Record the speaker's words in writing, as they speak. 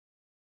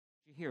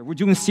Here, we're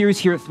doing a series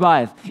here at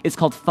Thrive. It's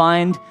called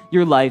Find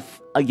Your Life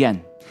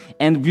Again.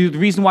 And the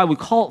reason why we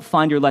call it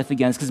Find Your Life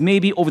Again is because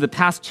maybe over the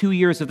past 2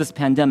 years of this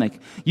pandemic,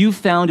 you've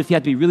found, if you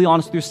had to be really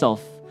honest with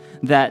yourself,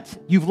 that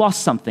you've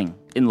lost something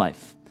in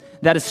life.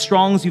 That as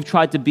strong as you've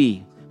tried to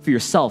be for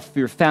yourself, for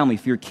your family,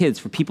 for your kids,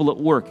 for people at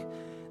work,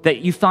 that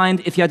you find,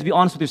 if you had to be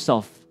honest with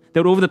yourself,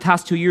 that over the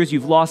past 2 years,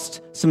 you've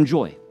lost some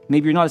joy.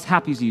 Maybe you're not as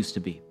happy as you used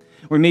to be.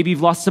 Or maybe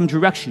you've lost some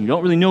direction. You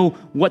don't really know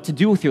what to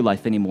do with your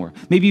life anymore.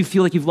 Maybe you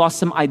feel like you've lost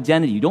some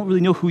identity. You don't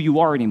really know who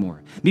you are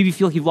anymore. Maybe you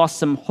feel like you've lost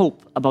some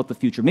hope about the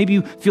future. Maybe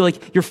you feel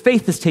like your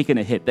faith has taken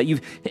a hit, that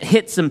you've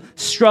hit some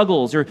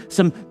struggles or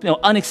some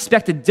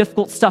unexpected,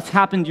 difficult stuff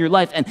happened in your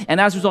life.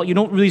 And as a result, you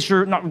don't really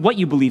sure not what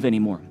you believe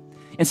anymore.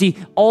 And see,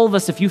 all of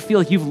us, if you feel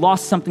like you've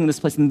lost something in this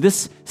place, and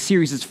this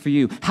series is for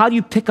you, how do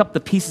you pick up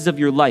the pieces of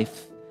your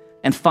life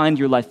and find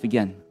your life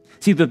again?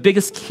 See, the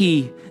biggest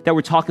key that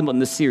we're talking about in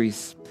this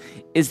series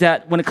is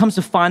that when it comes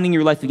to finding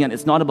your life again,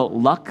 it's not about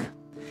luck,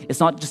 it's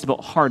not just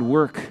about hard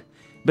work,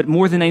 but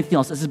more than anything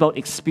else, it's about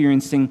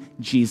experiencing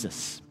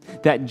Jesus.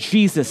 That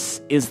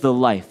Jesus is the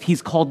life.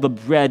 He's called the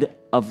bread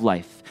of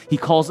life. He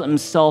calls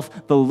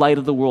himself the light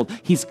of the world.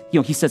 He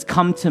says,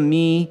 "Come to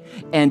me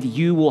and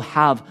you will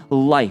have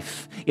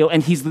life."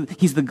 And he's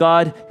the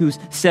God who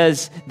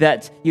says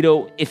that,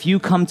 if you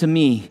come to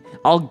me,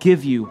 I'll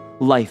give you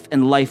life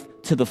and life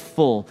to the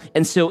full.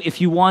 And so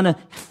if you want to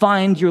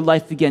find your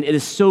life again, it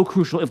is so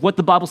crucial. If what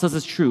the Bible says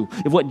is true,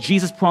 if what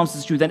Jesus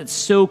promises is true, then it's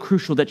so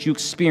crucial that you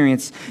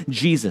experience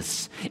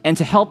Jesus. And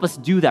to help us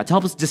do that, to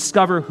help us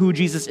discover who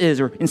Jesus is,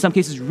 or in some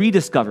cases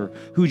rediscover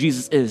who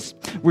Jesus is,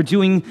 we're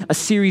doing a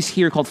series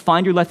here called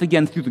Find Your Life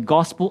Again through the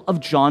Gospel of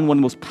John, one of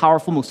the most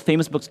powerful, most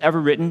famous books ever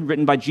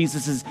written by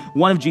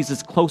one of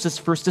Jesus'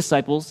 closest first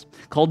disciples,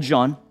 called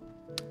John.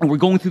 And we're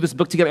going through this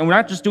book together. And we're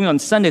not just doing it on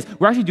Sundays,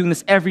 we're actually doing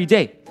this every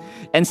day.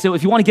 And so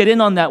if you want to get in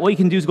on that, what you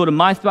can do is go to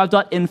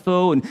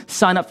mythrive.info and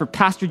sign up for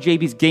Pastor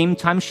JB's Game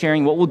Time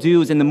Sharing. What we'll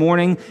do is in the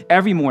morning,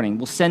 every morning,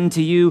 we'll send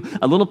to you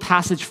a little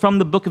passage from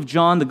the book of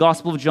John, the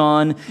Gospel of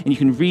John, and you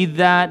can read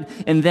that.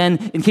 And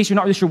then in case you're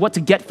not really sure what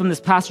to get from this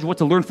passage, what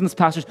to learn from this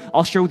passage,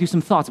 I'll share with you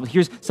some thoughts. But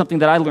here's something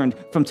that I learned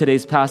from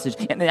today's passage.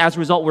 And as a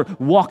result, we're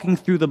walking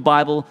through the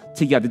Bible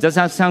together. Does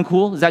that sound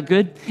cool? Is that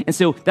good? And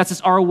so that's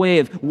just our way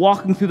of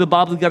walking through the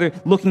Bible together,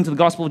 looking to the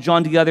Gospel of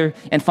John together,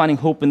 and finding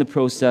hope in the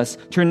process.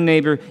 Turn to your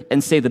neighbor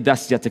and say, the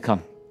best is yet to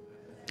come.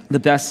 The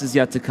best is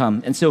yet to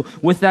come. And so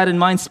with that in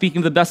mind, speaking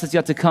of the best is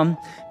yet to come,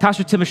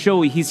 Pastor Tim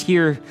Ashowi, he's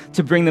here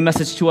to bring the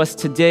message to us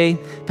today.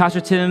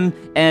 Pastor Tim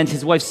and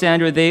his wife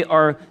Sandra, they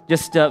are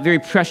just very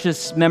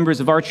precious members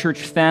of our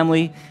church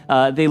family.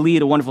 They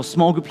lead a wonderful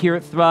small group here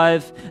at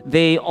Thrive.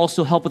 They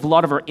also help with a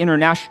lot of our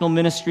international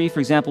ministry. For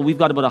example, we've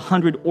got about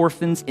 100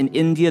 orphans in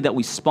India that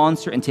we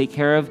sponsor and take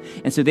care of.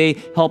 And so they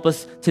help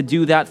us to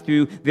do that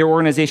through their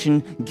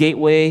organization,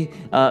 Gateway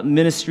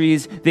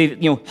Ministries. They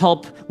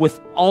help with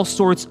all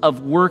sorts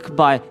of work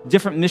by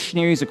different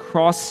missionaries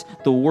across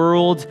the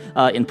world,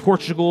 in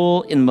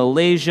Portugal, in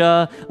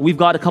Malaysia. We've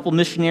got a couple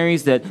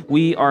missionaries that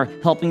we are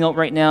helping out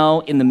right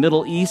now in the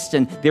Middle East,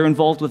 and they're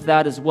involved with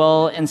that as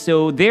well. And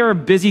so they're a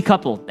busy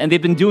couple, and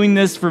they've been doing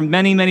this for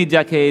many, many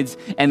decades,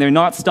 and they're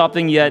not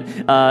stopping yet.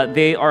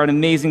 They are an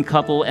amazing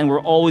couple, and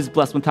we're always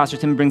blessed when Pastor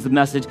Tim brings the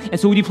message. And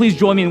so would you please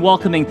join me in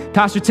welcoming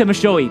Pastor Tim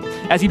Ashowi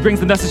as he brings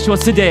the message to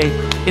us today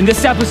in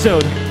this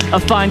episode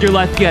of Find Your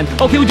Life Again.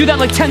 Okay, we'll do that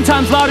like 10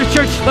 times louder,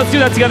 church. Let's do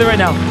that together right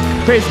now.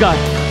 Praise God.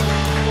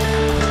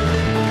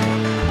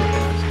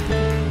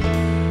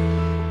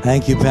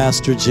 Thank you,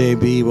 Pastor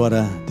JB. What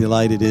a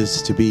delight it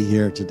is to be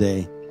here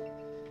today.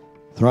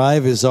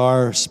 Thrive is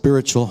our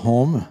spiritual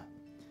home.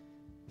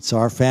 It's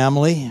our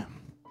family.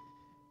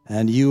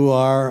 And you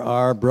are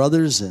our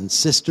brothers and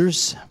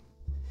sisters,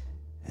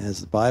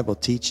 as the Bible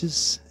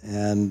teaches.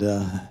 And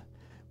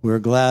we're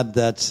glad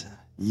that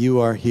you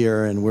are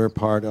here and we're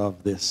part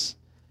of this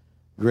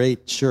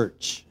great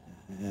church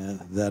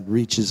that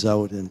reaches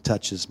out and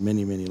touches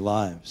many, many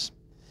lives.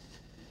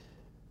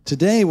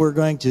 Today we're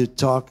going to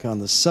talk on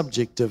the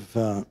subject of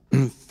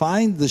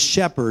find the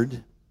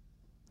shepherd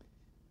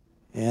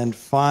and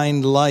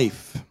find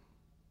life.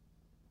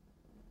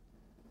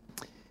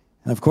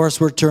 And of course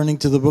we're turning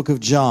to the book of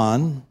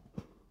John.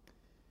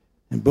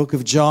 And the book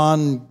of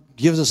John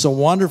gives us a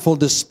wonderful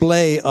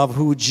display of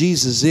who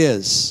Jesus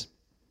is.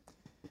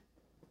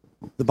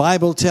 The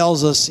Bible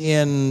tells us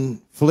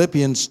in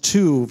Philippians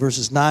 2,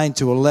 verses 9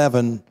 to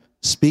 11,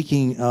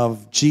 speaking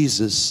of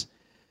Jesus,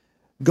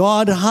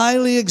 God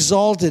highly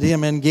exalted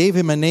him and gave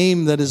him a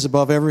name that is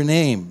above every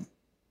name.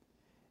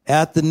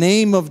 At the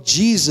name of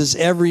Jesus,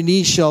 every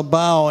knee shall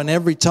bow and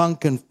every tongue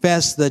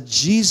confess that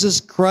Jesus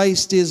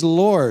Christ is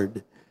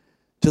Lord,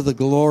 to the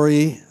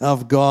glory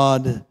of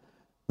God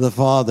the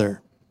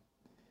Father.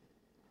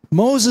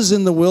 Moses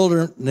in the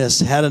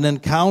wilderness had an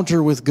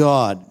encounter with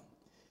God.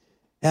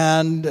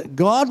 And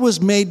God was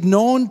made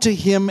known to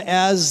him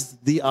as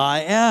the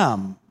I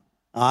am.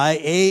 I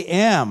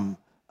am.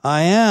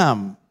 I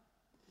am.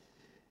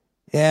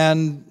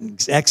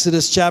 And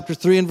Exodus chapter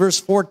 3 and verse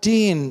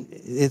 14,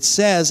 it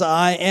says,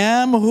 I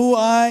am who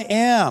I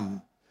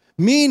am.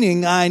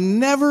 meaning I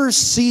never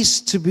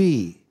cease to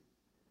be.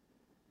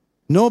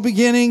 No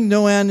beginning,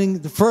 no ending,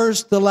 the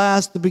first, the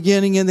last, the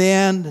beginning, and the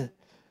end.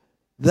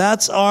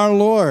 That's our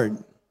Lord.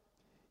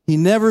 He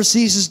never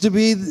ceases to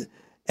be,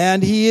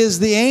 and He is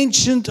the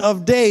Ancient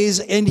of Days,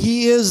 and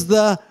He is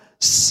the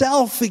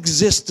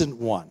self-existent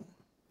one.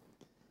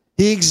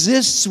 He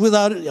exists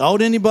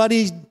without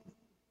anybody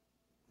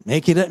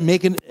making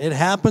it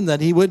happen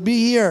that He would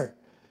be here.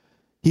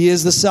 He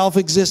is the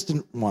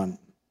self-existent one.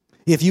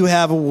 If you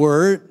have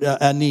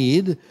a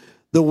need,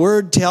 the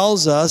Word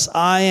tells us,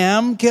 I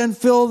am can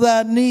fill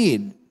that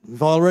need.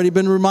 We've already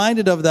been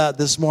reminded of that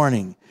this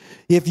morning.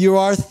 If you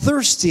are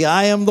thirsty,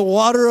 I am the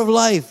water of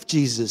life,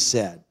 Jesus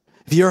said.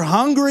 If you're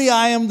hungry,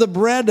 I am the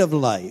bread of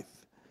life.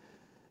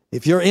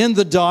 If you're in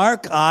the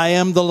dark, I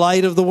am the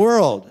light of the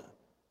world.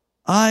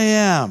 I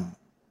am.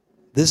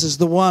 This is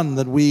the one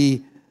that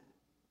we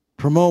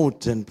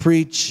promote and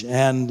preach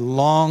and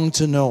long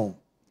to know.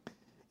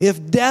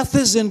 If death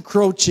is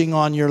encroaching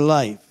on your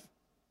life,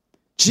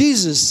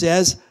 Jesus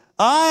says,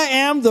 I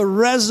am the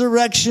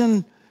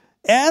resurrection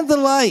and the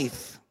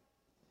life.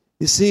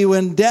 You see,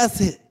 when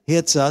death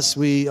hits us,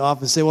 we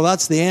often say, well,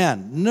 that's the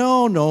end.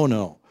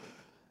 No.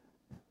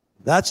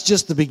 That's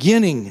just the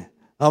beginning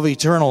of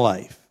eternal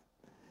life.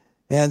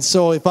 And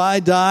so if I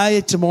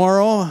die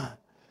tomorrow,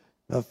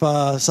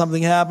 if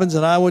something happens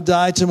and I would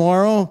die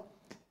tomorrow,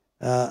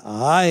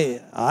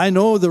 I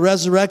know the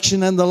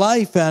resurrection and the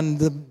life, and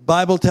the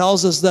Bible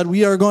tells us that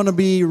we are going to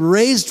be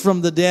raised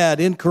from the dead,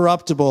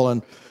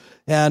 incorruptible,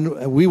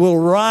 and we will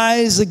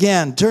rise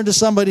again. Turn to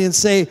somebody and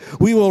say,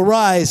 we will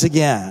rise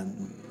again.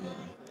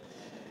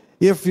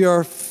 If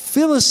you're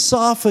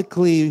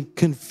philosophically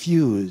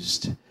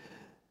confused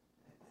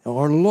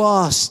or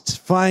lost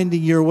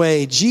finding your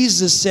way,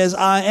 Jesus says,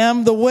 I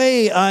am the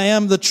way, I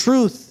am the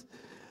truth,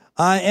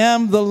 I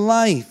am the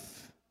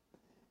life.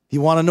 If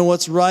you want to know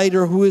what's right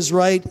or who is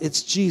right,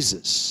 it's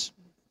Jesus.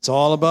 It's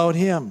all about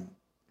Him.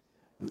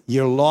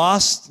 You're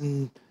lost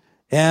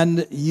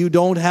and you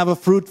don't have a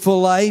fruitful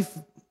life.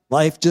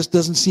 Life just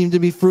doesn't seem to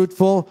be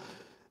fruitful.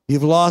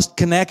 You've lost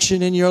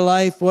connection in your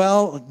life.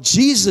 Well,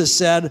 Jesus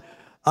said,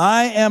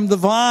 I am the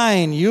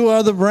vine, you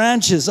are the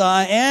branches.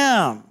 I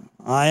am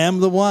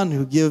the one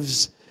who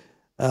gives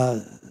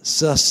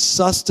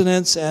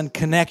sustenance and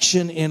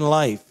connection in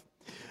life.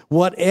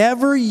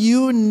 Whatever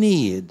you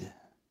need,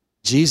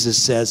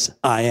 Jesus says,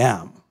 I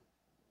am.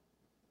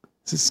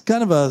 It's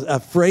kind of a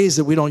phrase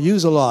that we don't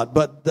use a lot,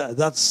 but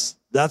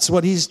that's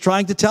what He's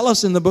trying to tell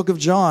us in the book of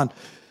John.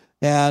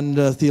 And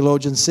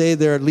theologians say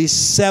there are at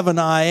least 7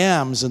 I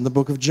ams in the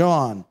book of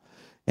John.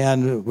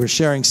 And we're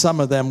sharing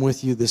some of them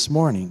with you this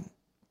morning.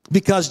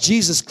 Because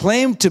Jesus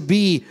claimed to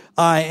be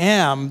I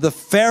am, the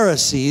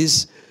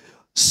Pharisees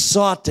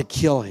sought to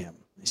kill Him.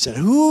 He said,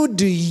 who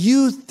do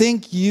you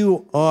think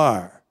you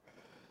are?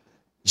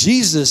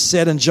 Jesus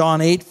said in John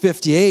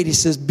 8:58, He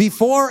says,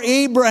 before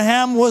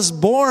Abraham was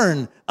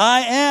born,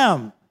 I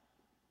am.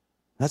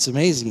 That's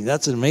amazing.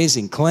 That's an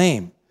amazing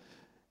claim.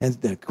 And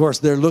of course,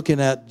 they're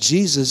looking at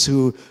Jesus,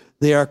 who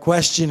they are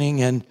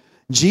questioning, and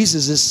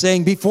Jesus is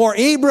saying, before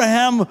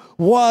Abraham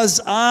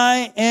was,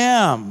 I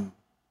am.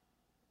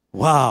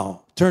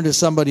 Wow. Turn to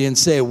somebody and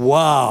say,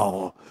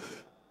 wow.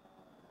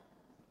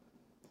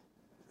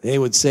 They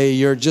would say,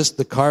 you're just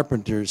the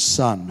carpenter's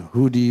son.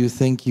 Who do you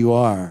think you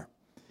are?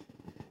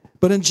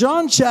 But in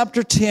John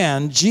chapter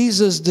 10,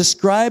 Jesus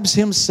describes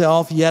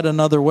Himself yet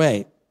another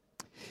way.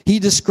 He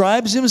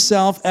describes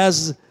Himself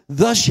as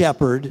the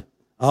shepherd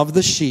of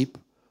the sheep,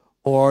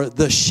 or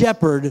the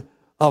shepherd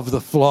of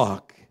the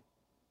flock.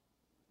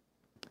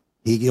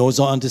 He goes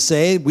on to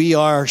say, we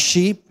are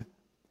sheep.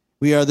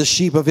 We are the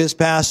sheep of His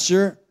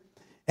pasture.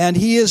 And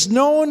He is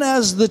known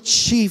as the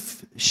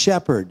chief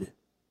shepherd.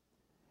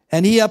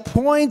 And He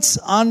appoints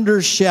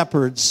under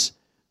shepherds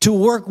to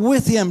work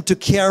with Him to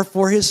care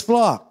for His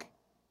flock.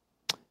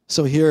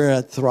 So here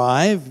at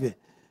Thrive,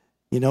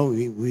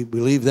 we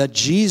believe that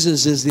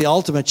Jesus is the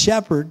ultimate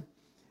shepherd.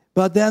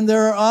 But then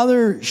there are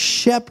other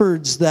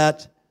shepherds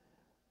that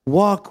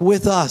walk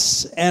with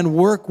us and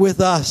work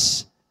with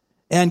us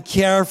and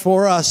care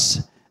for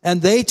us.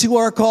 And they too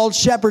are called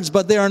shepherds,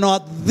 but they are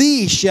not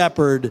the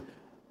shepherd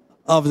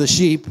of the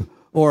sheep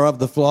or of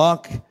the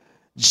flock.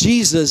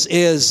 Jesus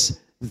is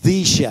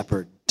the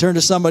shepherd. Turn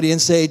to somebody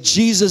and say,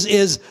 Jesus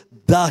is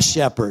the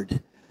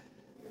shepherd.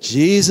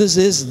 Jesus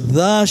is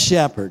the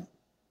shepherd.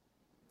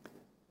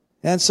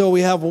 And so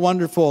we have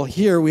wonderful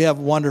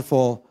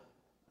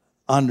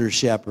under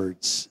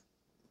shepherds.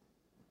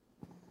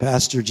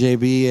 Pastor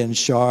JB and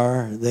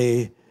Shar,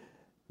 they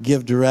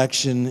give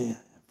direction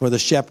for the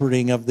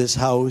shepherding of this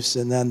house.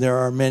 And then there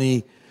are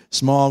many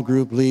small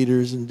group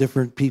leaders and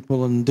different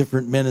people in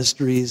different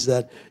ministries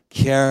that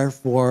care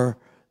for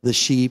the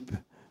sheep,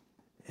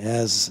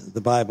 as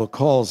the Bible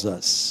calls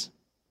us.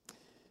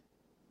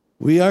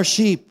 We are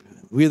sheep.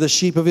 We are the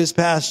sheep of His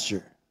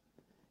pasture.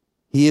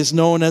 He is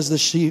known as the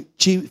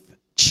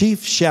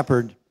chief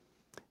shepherd,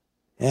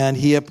 and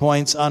He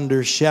appoints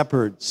under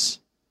shepherds.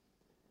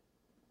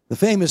 The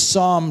famous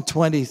Psalm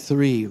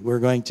 23, we're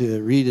going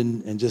to read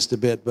in just a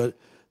bit, but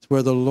it's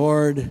where the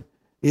Lord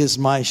is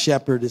my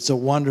shepherd. It's a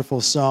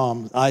wonderful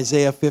psalm.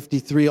 Isaiah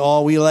 53,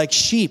 all we like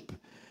sheep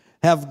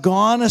have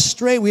gone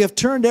astray. We have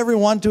turned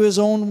everyone to his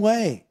own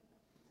way.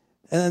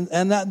 And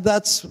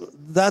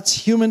that's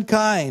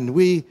humankind.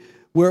 We're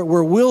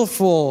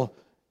willful,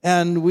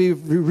 and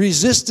we've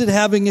resisted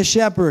having a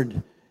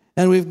shepherd,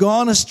 and we've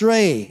gone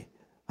astray.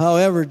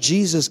 However,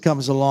 Jesus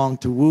comes along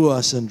to woo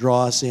us and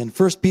draw us in.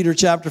 1 Peter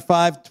chapter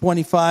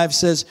 5:25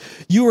 says,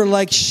 you are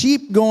like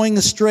sheep going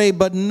astray,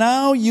 but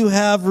now you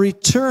have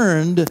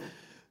returned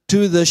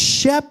to the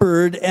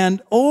shepherd and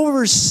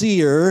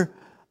overseer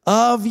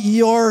of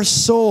your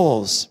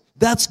souls.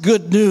 That's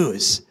good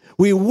news.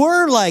 We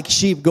were like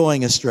sheep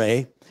going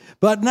astray,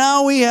 but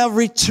now we have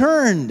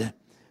returned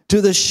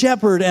to the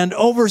shepherd and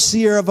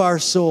overseer of our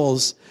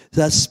souls.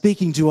 That's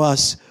speaking to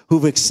us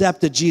who've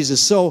accepted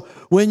Jesus. So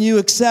when you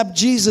accept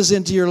Jesus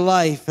into your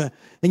life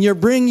and you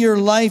bring your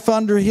life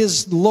under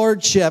his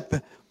lordship,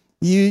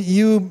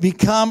 you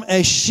become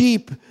a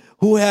sheep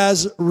who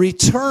has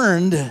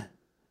returned,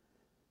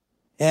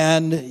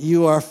 and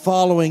you are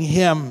following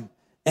him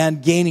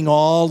and gaining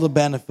all the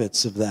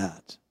benefits of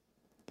that.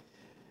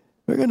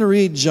 We're going to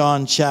read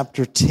John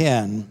chapter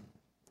 10,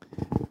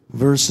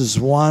 verses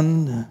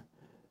 1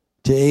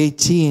 to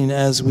 18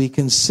 as we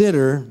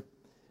consider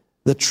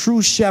the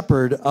true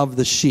shepherd of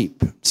the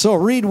sheep. So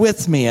read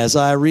with me as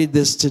I read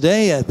this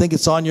today. I think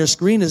it's on your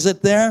screen. Is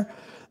it there?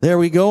 There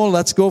we go.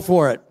 Let's go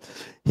for it.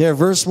 Here,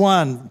 verse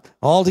 1,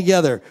 all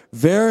together.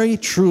 Very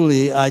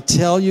truly, I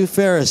tell you,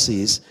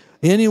 Pharisees,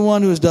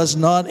 anyone who does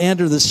not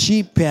enter the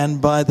sheep pen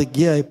by the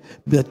gate,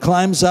 but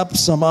climbs up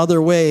some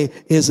other way,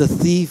 is a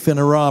thief and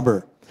a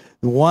robber.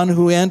 The one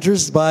who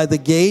enters by the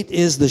gate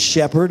is the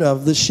shepherd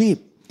of the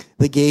sheep.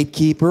 The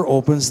gatekeeper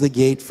opens the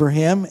gate for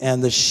him,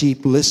 and the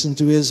sheep listen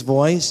to his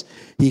voice.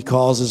 He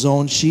calls his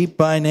own sheep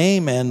by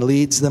name and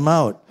leads them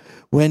out.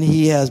 When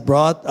he has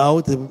brought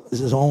out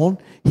his own,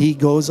 he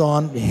goes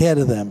on ahead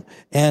of them,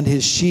 and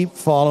his sheep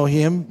follow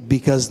him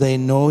because they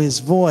know his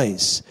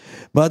voice.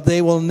 But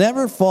they will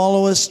never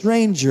follow a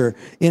stranger.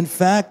 In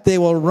fact, they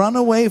will run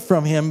away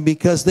from him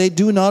because they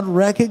do not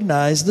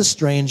recognize the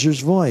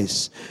stranger's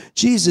voice.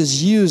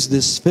 Jesus used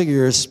this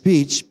figure of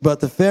speech, but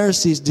the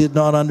Pharisees did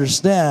not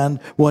understand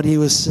what he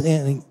was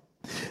saying.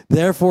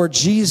 Therefore,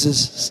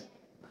 Jesus...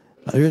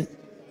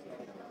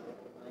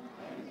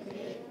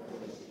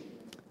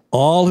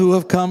 All who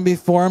have come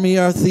before me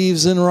are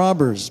thieves and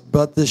robbers,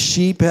 but the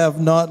sheep have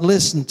not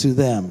listened to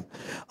them.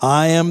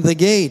 I am the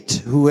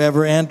gate.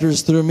 Whoever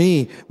enters through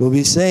me will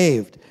be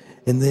saved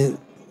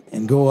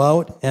and go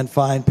out and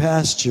find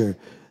pasture.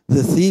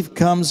 The thief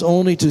comes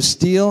only to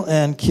steal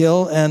and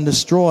kill and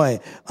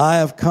destroy. I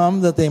have come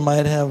that they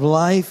might have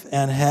life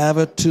and have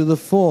it to the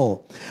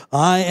full.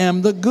 I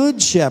am the good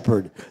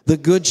shepherd. The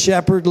good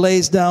shepherd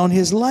lays down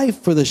his life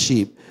for the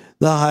sheep.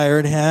 The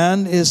hired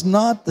hand is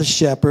not the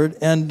shepherd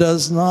and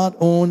does not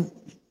own.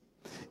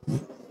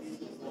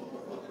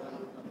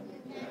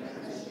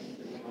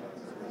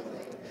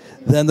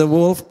 Then the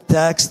wolf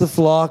attacks the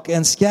flock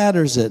and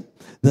scatters it.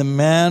 The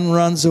man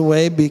runs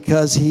away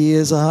because he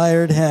is a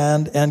hired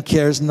hand and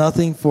cares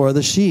nothing for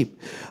the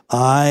sheep.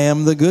 I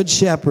am the good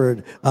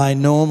shepherd. I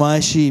know my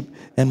sheep,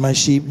 and my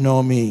sheep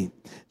know me.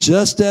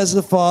 Just as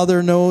the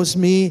Father knows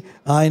me,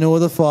 I know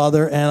the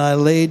Father, and I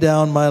lay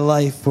down my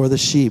life for the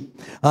sheep.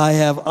 I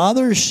have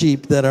other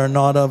sheep that are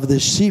not of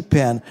this sheep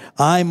pen.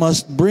 I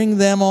must bring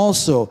them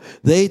also.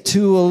 They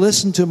too will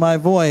listen to my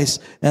voice,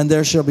 and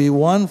there shall be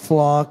one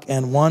flock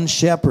and one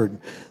shepherd.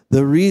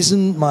 The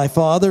reason my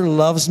Father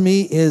loves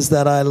me is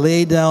that I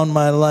lay down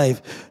my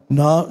life,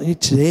 not to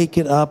take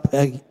it up.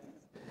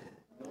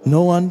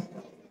 No one,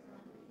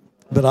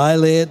 but I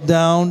lay it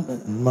down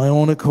on my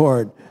own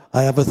accord.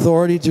 I have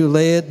authority to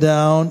lay it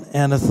down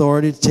and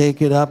authority to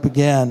take it up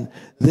again.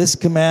 This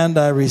command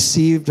I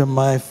received from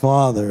my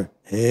Father.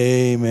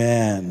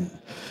 Amen.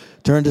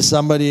 Turn to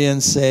somebody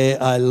and say,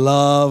 I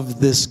love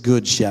this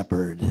good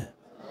shepherd.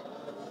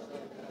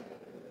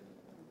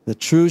 The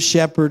true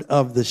shepherd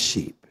of the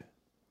sheep.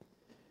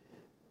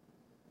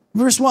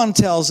 Verse 1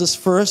 tells us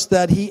first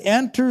that he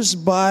enters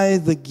by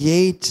the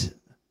gate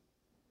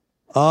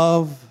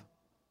of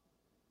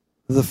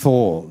the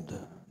fold,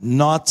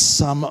 not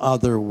some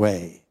other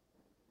way.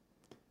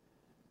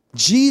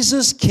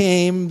 Jesus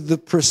came the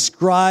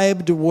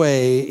prescribed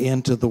way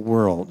into the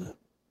world.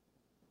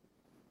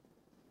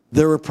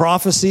 There were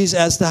prophecies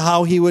as to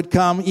how he would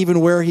come,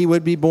 even where he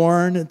would be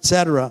born,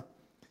 etc.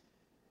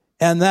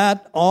 And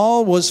that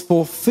all was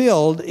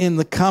fulfilled in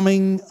the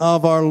coming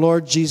of our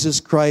Lord Jesus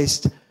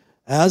Christ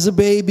as a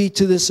baby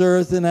to this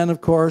earth. And then,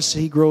 of course,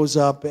 he grows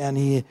up and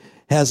he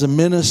has a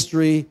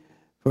ministry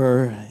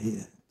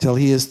till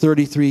he is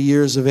 33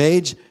 years of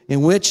age, at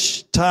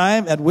which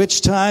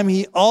time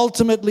he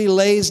ultimately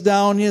lays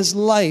down his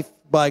life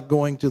by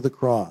going to the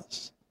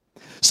cross.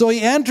 So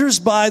he enters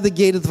by the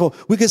gate of the fold.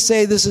 We could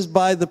say this is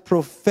by the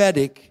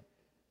prophetic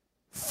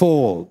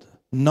fold,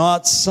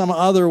 not some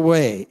other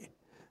way.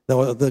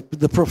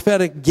 The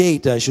prophetic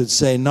gate, I should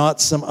say, not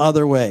some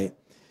other way.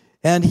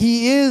 And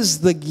he is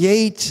the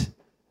gate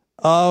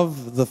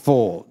of the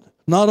fold.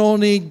 Not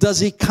only does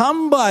he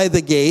come by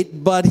the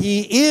gate, but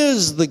he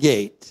is the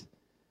gate.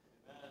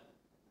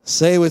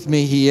 Say with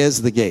me, he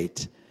is the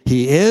gate.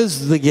 He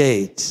is the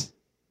gate.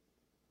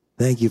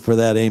 Thank you for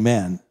that,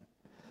 amen.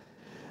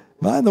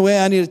 By the way,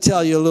 I need to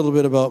tell you a little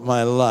bit about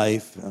my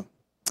life.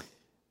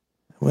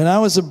 When I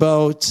was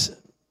about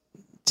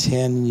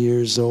 10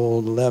 years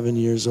old, 11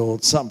 years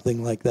old,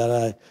 something like that,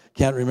 I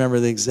can't remember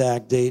the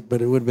exact date,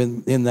 but it would have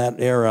been in that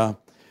era,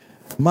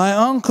 my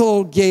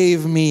uncle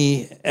gave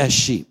me a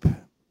sheep,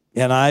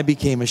 and I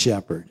became a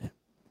shepherd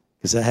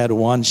because I had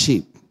one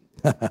sheep.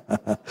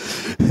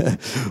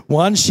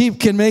 One sheep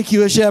can make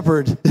you a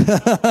shepherd.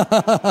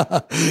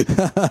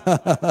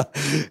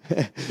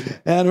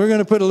 And we're going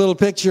to put a little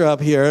picture up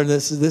here.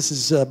 This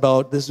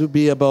would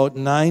be about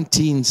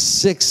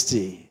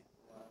 1960.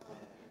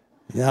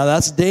 Now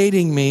that's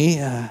dating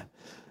me.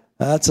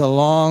 That's a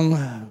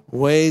long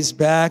ways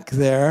back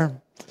there.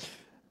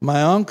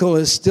 My uncle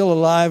is still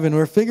alive, and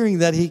we're figuring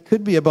that he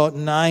could be about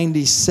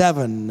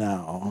 97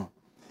 now.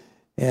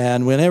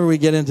 And whenever we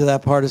get into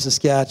that part of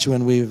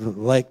Saskatchewan, we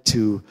like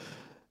to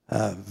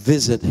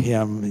visit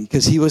him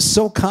because he was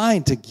so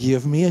kind to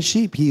give me a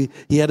sheep. He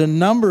had a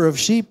number of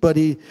sheep, but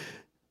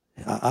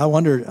I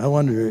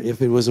wonder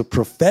if it was a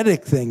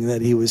prophetic thing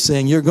that he was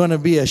saying, you're going to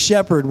be a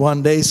shepherd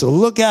one day, so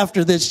look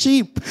after this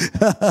sheep.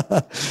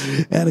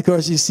 And of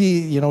course, you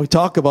see, we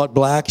talk about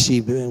black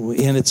sheep.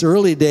 In its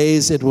early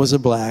days, it was a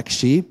black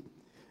sheep,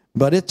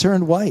 but it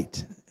turned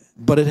white.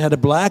 But it had a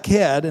black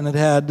head, and it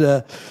had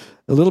a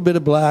little bit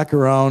of black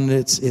around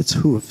its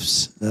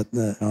hoofs,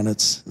 on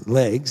its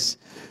legs,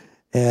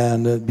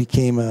 and it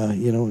became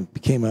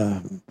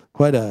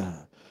quite a,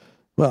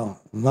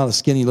 well, not a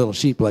skinny little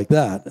sheep like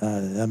that.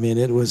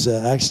 It was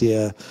actually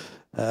a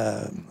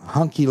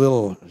hunky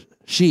little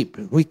sheep.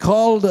 We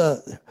called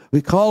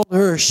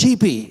her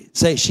Sheepy.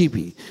 Say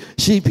Sheepy.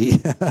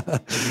 Sheepy.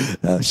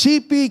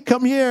 Sheepy,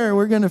 come here.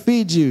 We're going to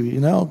feed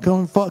you.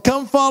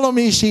 Come follow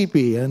me,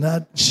 Sheepy. And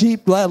that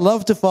sheep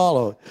loved to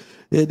follow.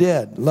 It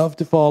did. Loved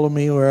to follow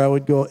me where I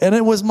would go. And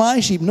it was my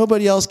sheep.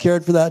 Nobody else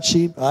cared for that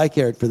sheep. I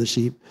cared for the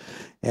sheep.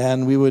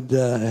 And we would,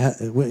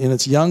 in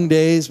its young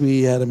days,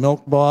 we had a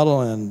milk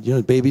bottle and,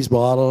 baby's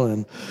bottle,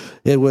 and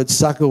it would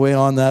suck away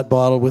on that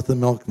bottle with the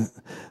milk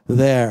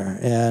there.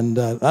 And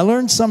I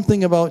learned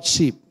something about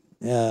sheep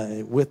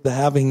with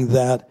having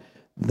that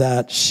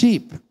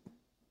sheep.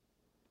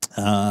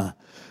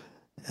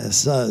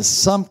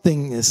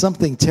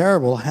 Something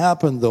terrible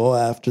happened, though,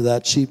 after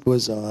that sheep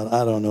was,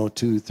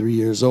 2-3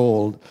 years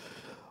old.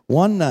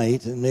 One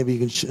night, and maybe you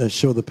can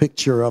show the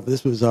picture of,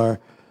 this was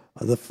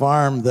the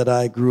farm that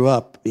I grew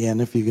up in,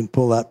 if you can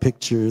pull that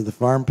picture, the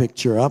farm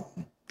picture up.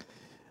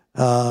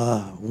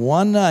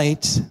 One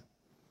night,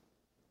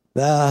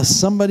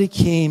 somebody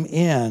came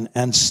in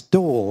and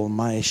stole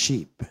my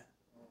sheep.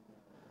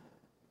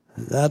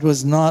 That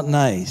was not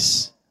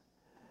nice.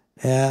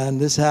 And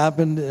this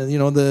happened,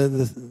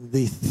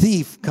 the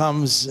thief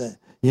comes,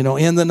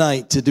 in the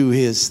night to do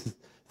his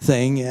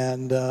thing,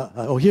 and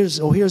here's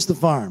the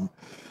farm.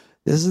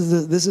 This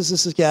is a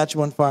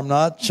Saskatchewan farm.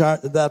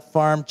 That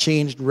farm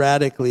changed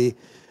radically.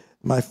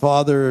 My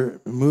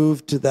father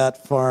moved to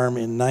that farm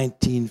in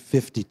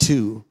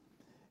 1952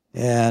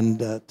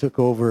 and took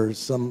over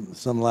some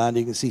land.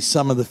 You can see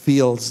some of the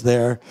fields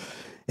there.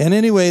 And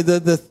anyway,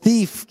 the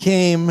thief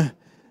came.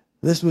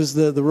 This was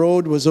the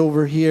road was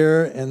over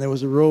here, and there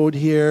was a road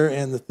here,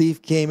 and the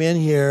thief came in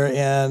here,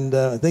 and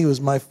I think it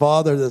was my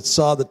father that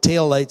saw the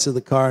taillights of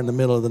the car in the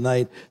middle of the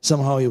night.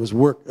 Somehow he was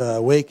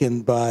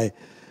awakened by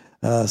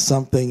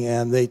something,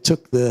 and they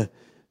took the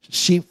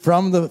sheep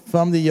from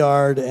the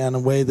yard, and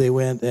away they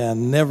went,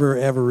 and never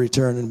ever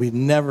returned. And we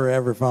never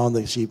ever found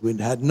the sheep. We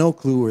had no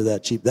clue where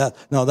that sheep.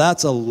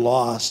 That's a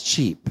lost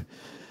sheep,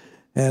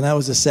 and that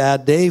was a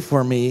sad day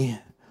for me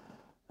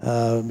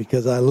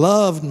because I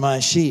loved my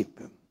sheep.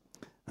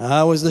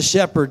 I was the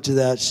shepherd to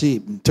that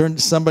sheep. Turned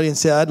to somebody and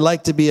said, I'd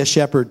like to be a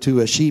shepherd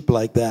to a sheep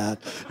like that.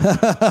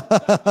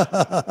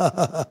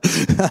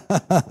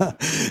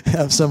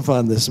 Have some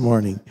fun this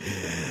morning.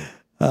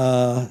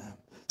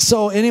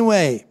 So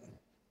anyway,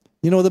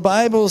 the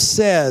Bible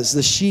says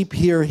the sheep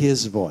hear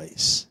his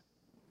voice.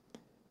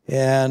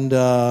 And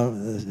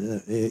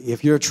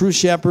if you're a true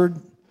shepherd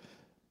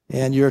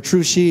and you're a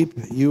true sheep,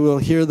 you will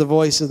hear the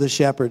voice of the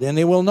shepherd. And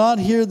they will not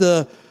hear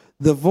the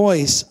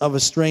voice of a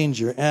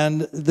stranger.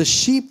 And the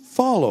sheep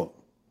follow.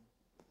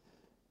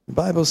 The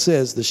Bible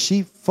says the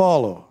sheep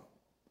follow.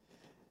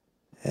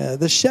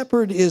 The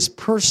shepherd is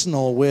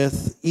personal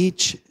with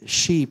each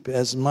sheep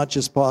as much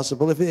as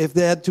possible. If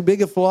they had too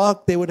big a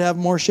flock, they would have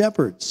more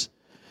shepherds.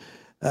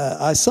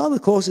 I saw the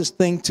closest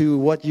thing to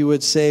what you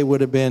would say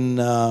would have been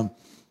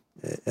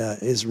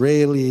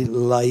Israeli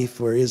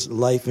life, or is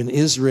life in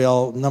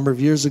Israel. A number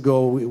of years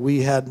ago,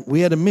 we had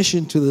a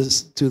mission to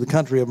the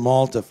country of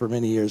Malta for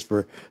many years,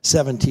 for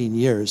 17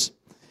 years,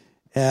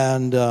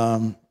 and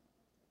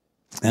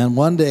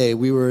one day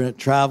we were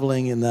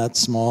traveling in that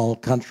small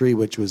country,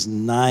 which was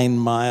 9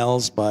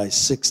 miles by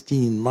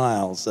 16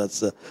 miles.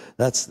 That's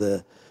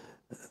the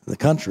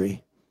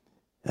country,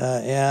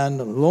 And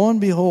lo and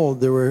behold,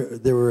 there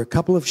were a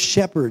couple of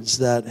shepherds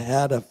that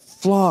had a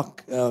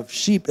flock of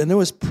sheep, and there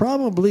was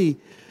probably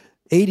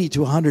 80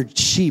 to 100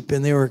 sheep,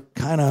 and they were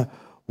kind of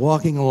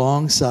walking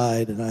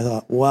alongside, and I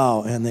thought,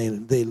 wow, and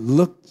they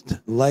looked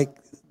like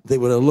they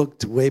would have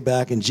looked way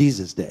back in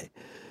Jesus' day.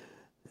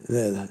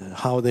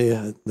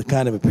 The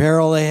kind of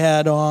apparel they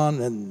had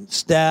on, and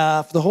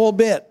staff, the whole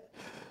bit.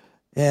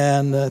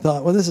 And I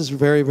thought, well, this is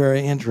very,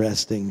 very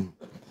interesting.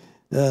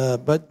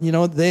 But,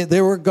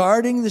 they were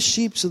guarding the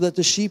sheep so that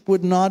the sheep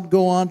would not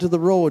go onto the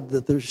road,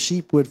 that the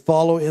sheep would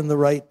follow in the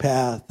right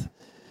path.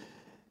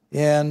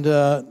 And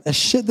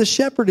the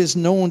shepherd is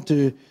known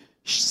to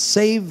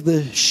save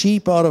the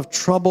sheep out of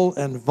trouble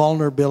and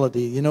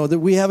vulnerability. That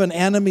we have an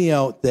enemy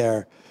out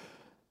there.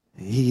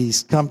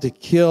 He's come to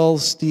kill,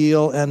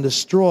 steal, and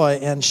destroy,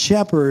 and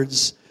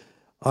shepherds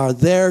are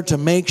there to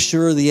make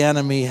sure the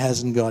enemy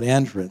hasn't got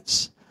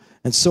entrance.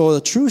 And so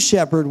the true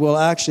shepherd will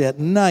actually at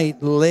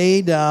night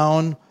lay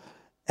down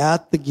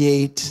at the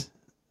gate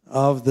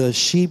of the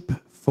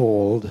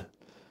sheepfold.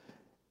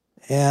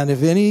 And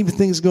if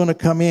anything's going to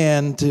come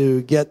in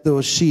to get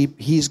those sheep,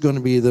 he's going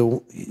to be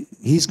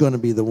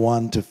the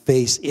one to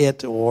face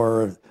it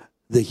or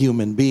the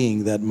human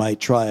being that might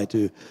try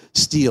to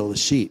steal the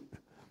sheep.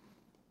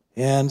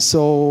 And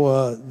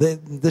so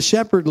the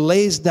shepherd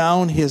lays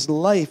down his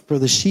life for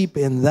the sheep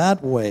in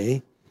that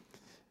way,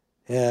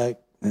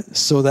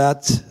 so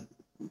that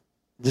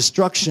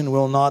destruction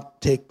will not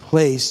take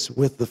place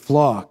with the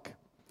flock.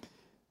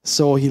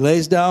 So he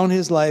lays down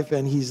his life,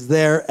 and he's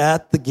there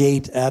at the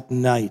gate at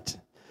night.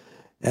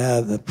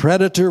 The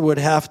predator would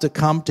have to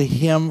come to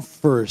him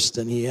first,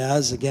 and he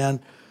has, again,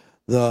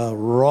 the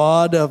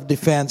rod of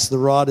defense. The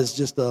rod is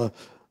just a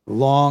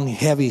long,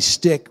 heavy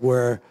stick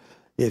where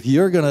if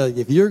you're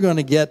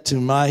gonna get to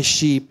my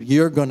sheep,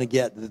 you're gonna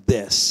get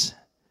this.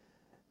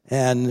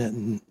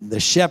 And the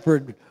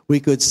shepherd, we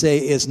could say,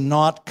 is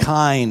not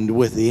kind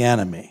with the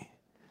enemy.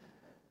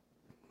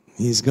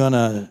 He's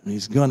gonna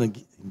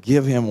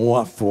give him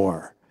what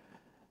for.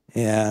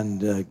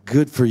 And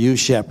good for you,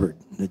 shepherd,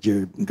 that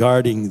you're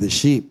guarding the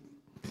sheep.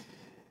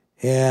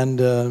 And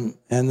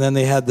then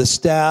they had the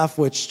staff,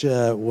 which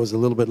was a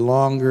little bit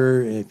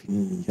longer.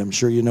 I'm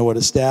sure you know what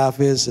a staff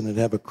is, and it'd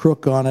have a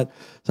crook on it.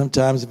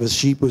 Sometimes if a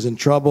sheep was in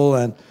trouble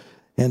and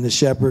the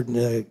shepherd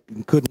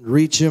couldn't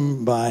reach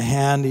him by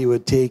hand, he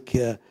would take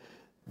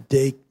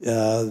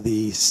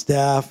the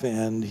staff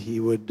and he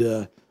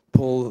would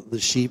pull the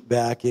sheep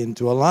back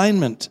into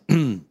alignment.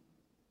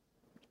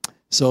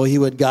 So he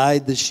would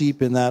guide the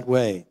sheep in that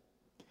way.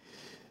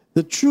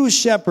 The true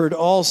shepherd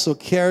also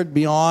cared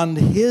beyond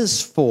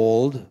his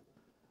fold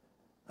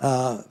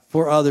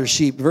for other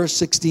sheep. Verse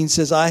 16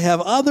 says, I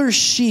have other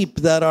sheep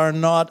that are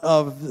not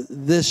of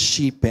this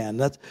sheep pen.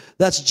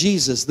 That's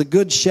Jesus. The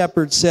good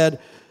shepherd said,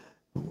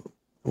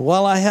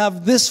 while I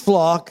have this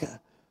flock,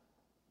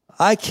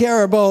 I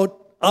care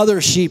about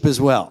other sheep as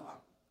well.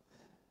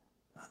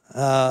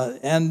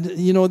 And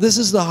this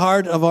is the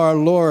heart of our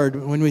Lord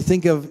when we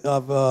think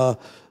of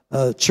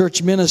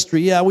church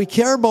ministry. Yeah, we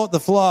care about the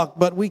flock,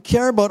 but we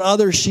care about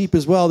other sheep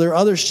as well. There are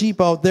other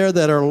sheep out there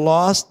that are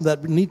lost,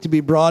 that need to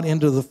be brought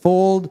into the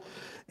fold,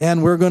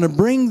 and we're going to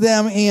bring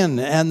them in,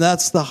 and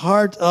that's the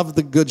heart of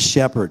the Good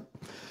Shepherd.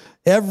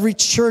 Every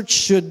church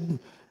should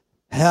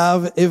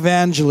have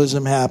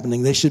evangelism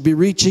happening. They should be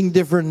reaching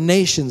different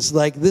nations,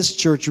 like this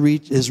church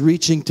is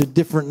reaching to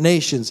different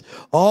nations,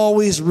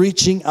 always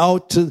reaching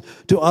out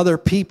to other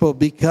people,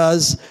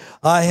 because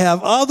I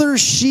have other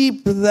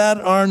sheep that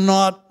are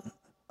not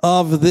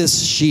of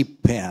this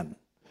sheep pen.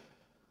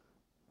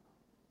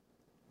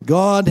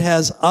 God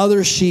has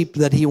other sheep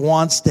that he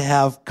wants to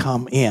have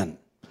come in.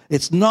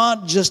 It's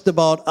not just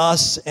about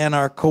us and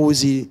our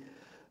cozy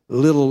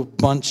little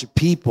bunch of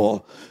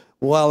people.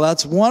 While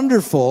that's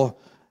wonderful,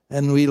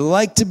 and we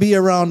like to be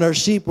around our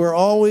sheep, we're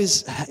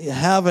always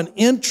have an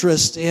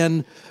interest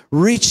in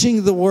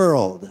reaching the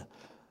world.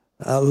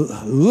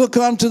 Look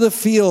onto the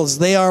fields.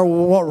 They are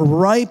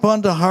ripe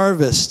unto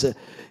harvest.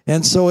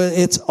 And so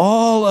it's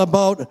all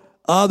about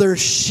other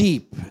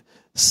sheep.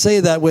 Say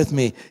that with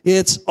me.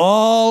 It's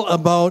all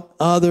about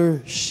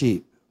other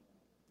sheep.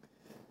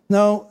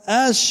 Now,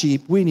 as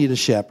sheep, we need a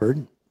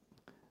shepherd.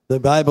 The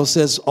Bible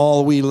says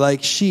all we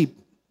like sheep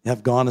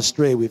have gone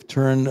astray. We've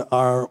turned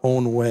our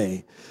own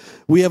way.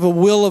 We have a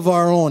will of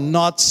our own,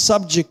 not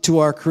subject to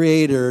our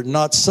Creator,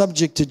 not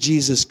subject to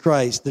Jesus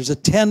Christ. There's a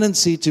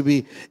tendency to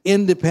be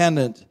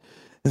independent.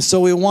 And so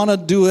we want to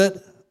do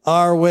it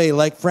our way.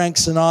 Like Frank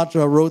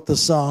Sinatra wrote the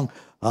song,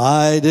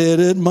 I did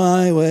it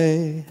my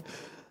way.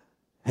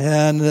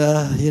 And,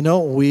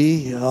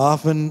 we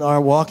often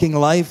are walking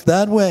life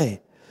that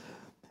way.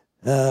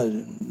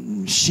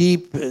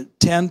 Sheep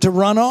tend to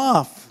run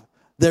off.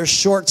 They're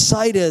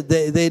short-sighted.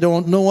 They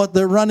don't know what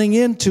they're running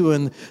into,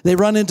 and they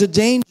run into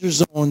danger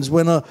zones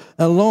when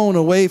alone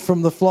away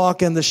from the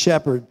flock and the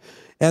shepherd.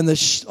 And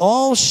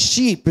all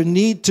sheep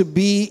need to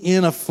be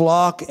in a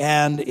flock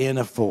and in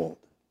a fold.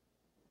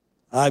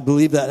 I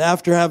believe that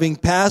after having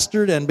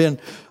pastored and been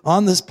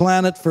on this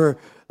planet for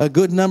a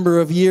good number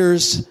of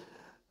years,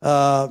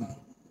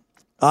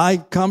 I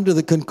come to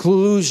the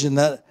conclusion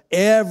that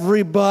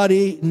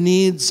everybody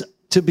needs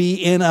to be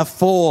in a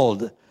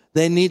fold.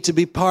 They need to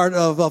be part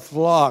of a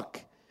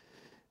flock.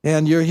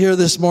 And you're here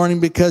this morning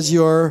because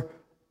you're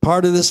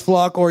part of this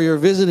flock, or you're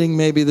visiting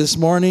maybe this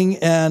morning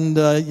and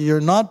you're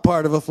not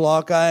part of a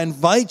flock. I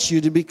invite you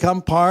to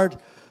become part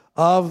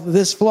of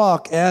this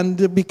flock and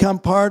to become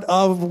part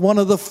of one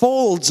of the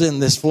folds in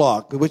this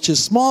flock, which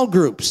is small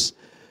groups,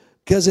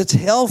 because it's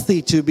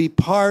healthy to be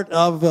part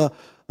of a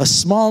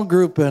small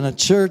group and a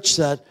church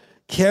that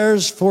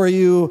cares for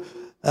you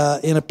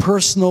in a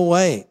personal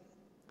way.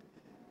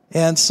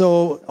 And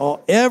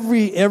so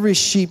every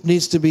sheep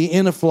needs to be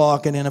in a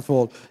flock and in a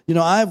fold. You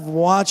know, I've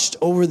watched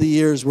over the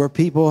years where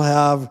people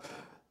have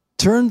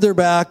turned their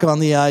back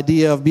on the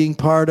idea of being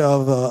part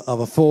of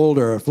a fold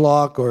or a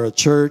flock or a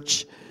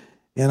church.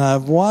 And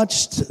I've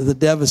watched the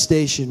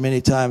devastation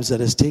many times that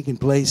has taken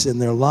place in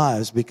their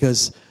lives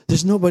because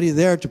there's nobody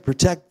there to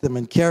protect them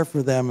and care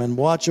for them and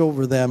watch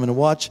over them and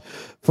watch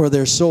for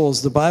their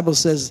souls. The Bible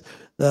says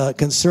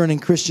concerning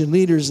Christian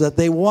leaders that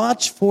they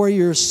watch for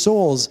your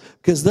souls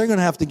because they're going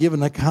to have to give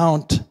an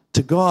account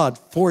to God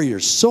for your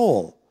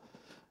soul.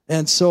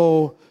 And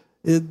so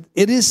it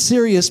is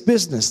serious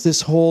business,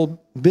 this whole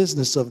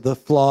business of the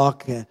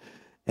flock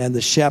and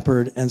the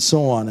shepherd and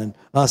so on, and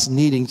us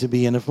needing to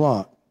be in a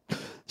flock.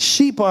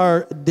 Sheep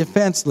are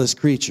defenseless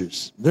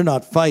creatures. They're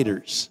not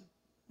fighters.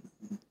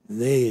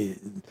 They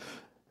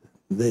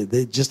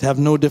just have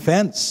no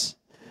defense.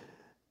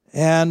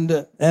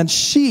 And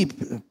sheep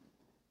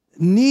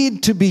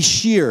need to be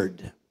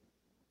sheared.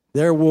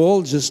 Their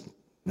wool just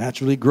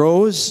naturally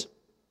grows.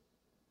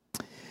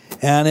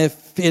 And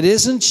if it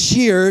isn't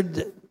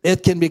sheared,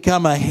 it can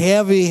become a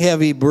heavy,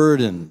 heavy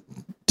burden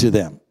to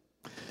them.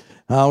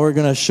 Now we're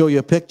going to show you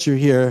a picture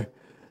here.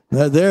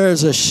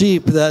 There's a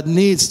sheep that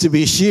needs to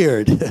be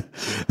sheared.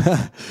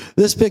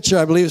 This picture,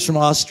 I believe, is from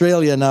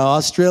Australia. Now,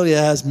 Australia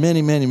has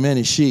many, many,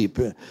 many sheep.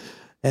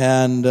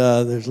 And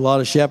there's a lot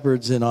of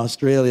shepherds in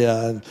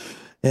Australia.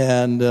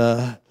 And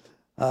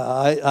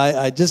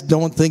I just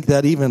don't think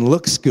that even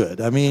looks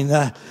good. I mean,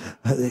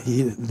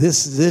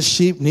 this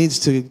sheep needs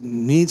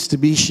to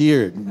be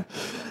sheared.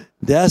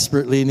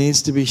 Desperately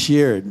needs to be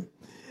sheared.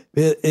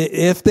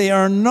 If they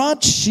are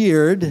not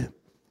sheared,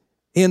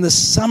 in the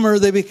summer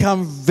they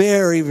become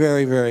very,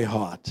 very, very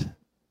hot.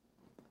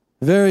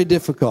 Very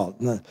difficult.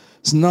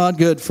 It's not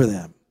good for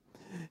them.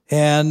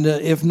 And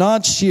if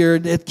not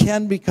sheared, it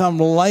can become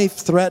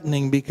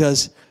life-threatening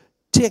because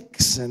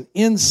ticks and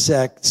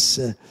insects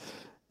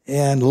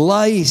and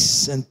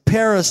lice and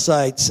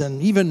parasites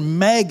and even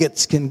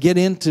maggots can get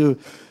into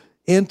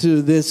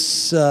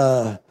this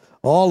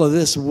all of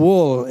this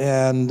wool,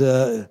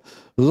 and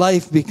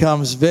life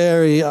becomes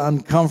very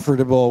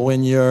uncomfortable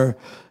when you're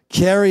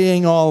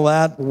carrying all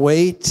that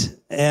weight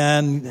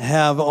and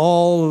have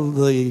all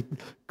the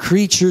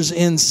creatures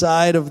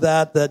inside of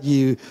that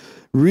you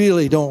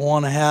really don't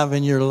want to have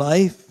in your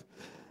life.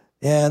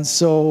 And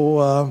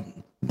so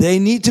they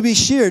need to be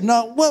sheared.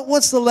 Now,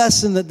 what's the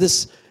lesson that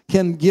this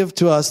can give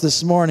to us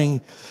this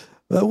morning?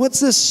 What's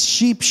this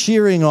sheep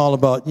shearing all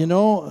about? You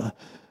know,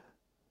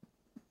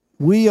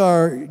 we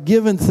are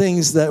given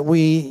things that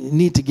we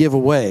need to give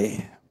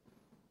away.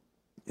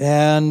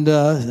 And,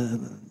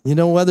 you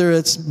know, whether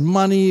it's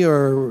money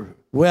or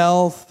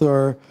wealth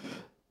or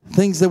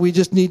things that we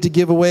just need to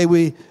give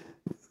away,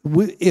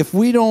 if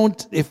we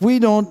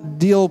don't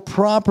deal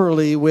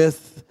properly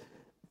with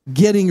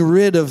getting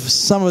rid of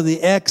some of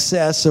the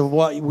excess of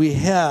what we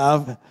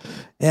have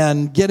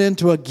and get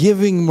into a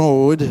giving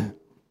mode,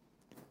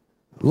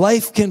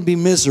 life can be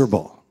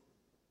miserable.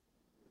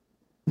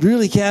 It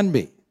really can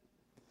be.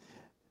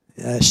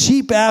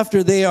 Sheep,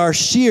 after they are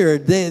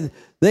sheared, they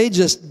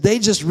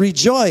just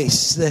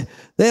rejoice.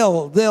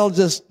 They'll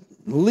just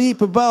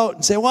leap about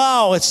and say,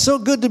 "Wow, it's so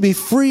good to be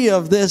free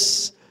of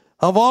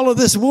all of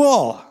this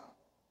wool.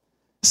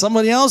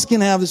 Somebody else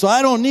can have this.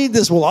 I don't need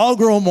this wool. I'll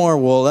grow more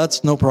wool.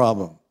 That's no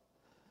problem."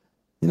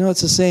 You know,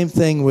 it's the same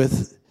thing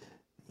with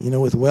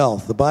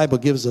wealth. The Bible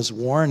gives us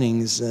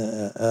warnings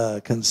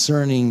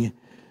concerning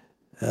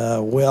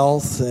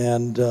wealth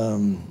and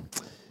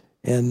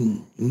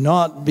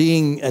not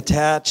being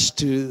attached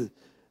to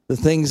the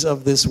things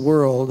of this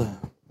world.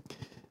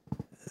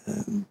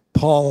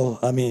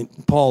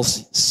 Paul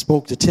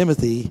spoke to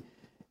Timothy,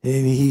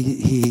 and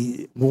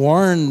he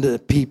warned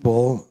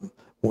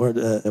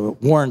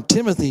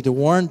Timothy to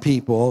warn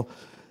people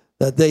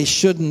that they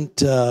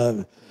shouldn't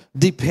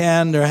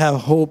depend or have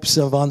hopes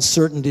of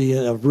uncertainty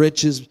of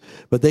riches,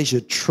 but they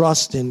should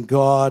trust in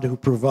God who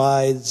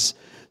provides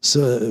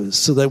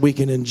so that we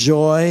can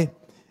enjoy.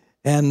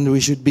 And we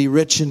should be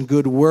rich in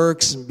good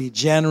works and be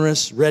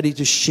generous, ready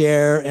to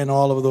share, and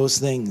all of those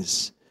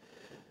things.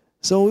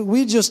 So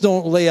we just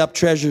don't lay up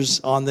treasures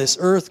on this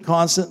earth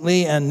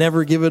constantly and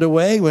never give it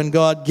away. When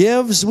God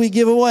gives, we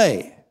give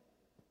away.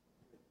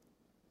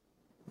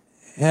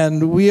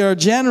 And we are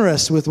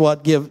generous with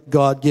what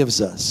God gives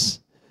us.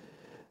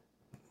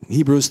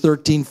 Hebrews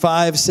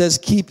 13:5 says,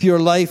 "Keep your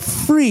life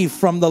free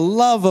from the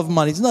love of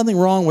money." There's nothing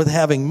wrong with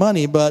having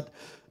money, but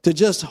to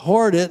just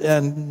hoard it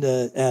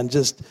and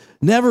just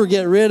never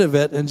get rid of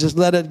it and just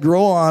let it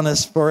grow on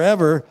us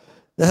forever,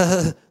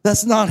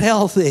 that's not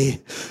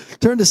healthy.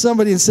 Turn to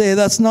somebody and say,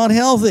 that's not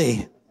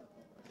healthy.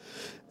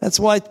 That's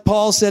why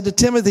Paul said to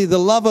Timothy, the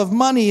love of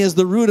money is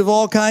the root of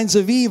all kinds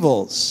of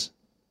evils.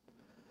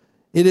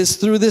 It is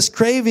through this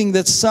craving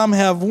that some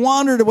have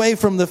wandered away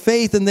from the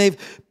faith, and they've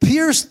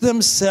pierced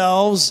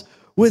themselves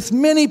with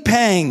many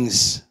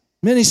pangs,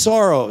 many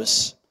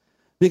sorrows.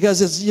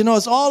 Because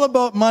it's all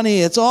about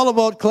money. It's all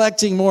about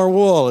collecting more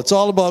wool. It's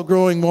all about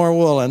growing more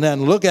wool. And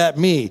then look at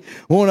me.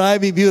 Won't I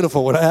be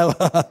beautiful? Would I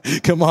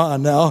have, come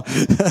on now.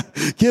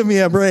 Give me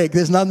a break.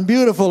 There's nothing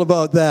beautiful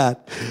about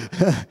that.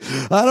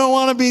 I don't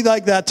want to be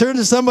like that. Turn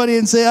to somebody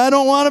and say, I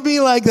don't want to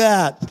be like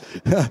that.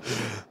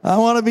 I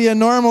want to be a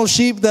normal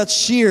sheep that's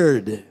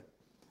sheared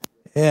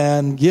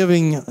and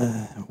giving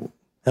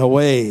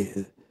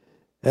away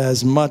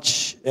as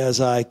much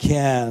as I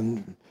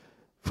can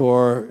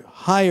for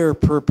higher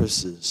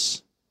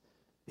purposes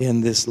in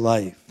this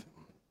life.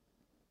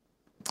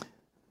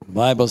 The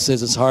Bible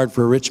says it's hard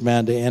for a rich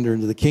man to enter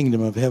into the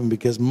kingdom of heaven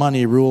because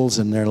money rules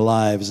in their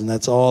lives, and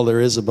that's all there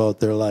is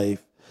about their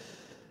life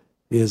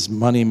is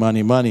money,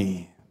 money,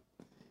 money.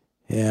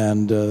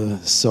 And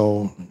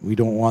so we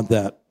don't want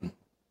that.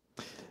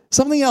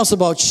 Something else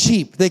about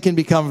sheep, they can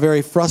become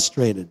very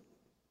frustrated.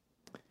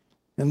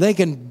 And they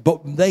can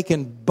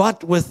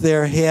butt with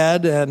their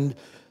head and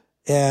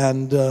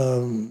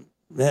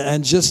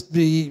just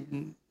be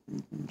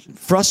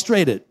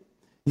frustrated.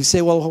 You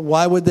say, well,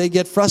 why would they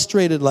get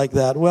frustrated like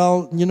that?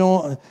 Well,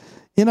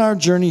 in our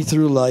journey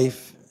through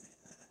life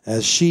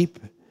as sheep,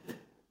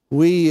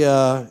 we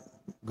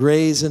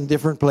graze in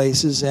different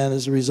places, and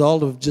as a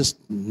result of just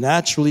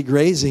naturally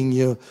grazing,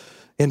 you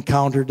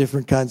encounter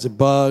different kinds of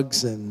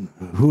bugs and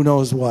who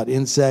knows what,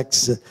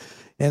 insects.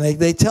 And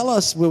they tell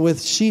us with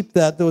sheep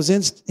that those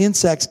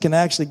insects can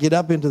actually get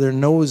up into their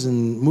nose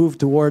and move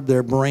toward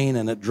their brain,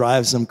 and it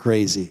drives them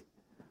crazy.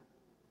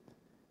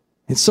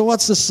 And so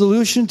what's the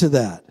solution to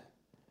that?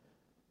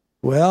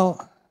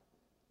 Well,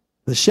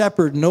 the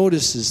shepherd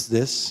notices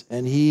this,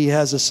 and he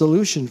has a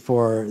solution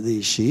for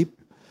these sheep.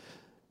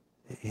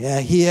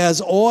 He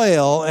has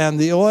oil, and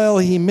the oil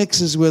he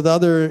mixes with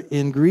other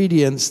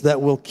ingredients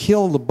that will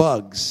kill the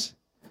bugs.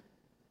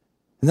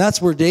 And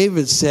that's where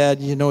David said,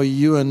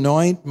 you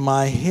anoint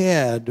my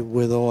head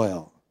with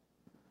oil.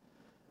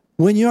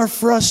 When you're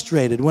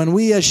frustrated, when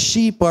we as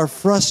sheep are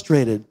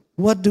frustrated,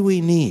 what do we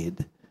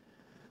need?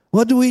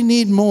 What do we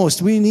need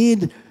most? We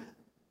need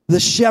the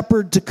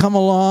shepherd to come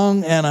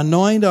along and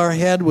anoint our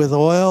head with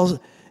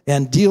oil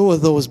and deal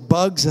with those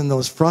bugs and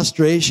those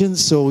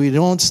frustrations so we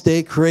don't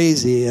stay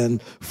crazy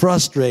and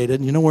frustrated.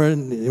 We're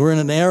in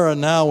an era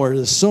now where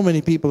there's so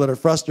many people that are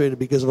frustrated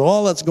because of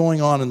all that's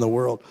going on in the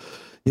world.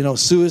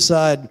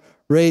 Suicide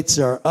rates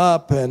are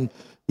up, and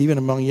even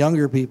among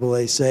younger people,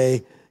 they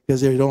say,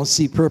 because they don't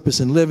see purpose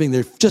in living,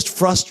 they're just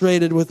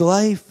frustrated with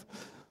life.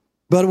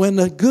 But when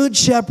the good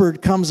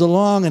shepherd comes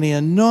along and he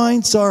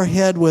anoints our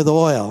head with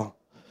oil,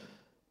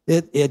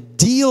 it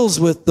deals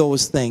with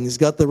those things.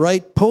 Got the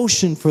right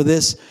potion for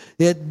this.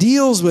 It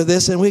deals with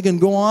this, and we can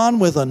go on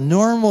with a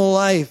normal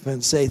life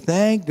and say,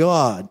 thank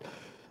God,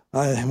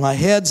 my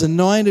head's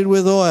anointed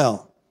with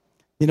oil.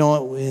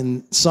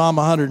 In Psalm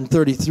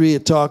 133,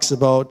 it talks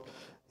about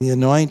the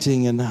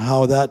anointing and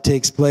how that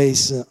takes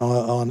place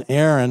on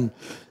Aaron.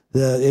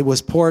 It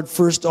was poured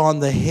first on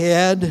the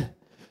head,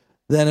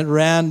 then it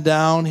ran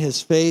down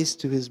his face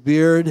to his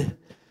beard,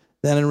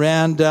 then it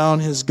ran down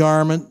his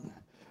garment.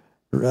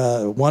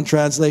 One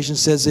translation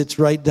says it's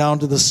right down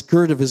to the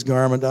skirt of his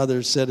garment.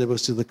 Others said it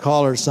was to the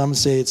collar. Some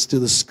say it's to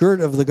the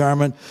skirt of the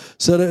garment,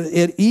 so that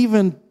it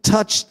even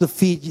touched the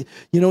feet.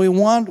 We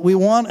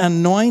want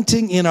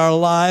anointing in our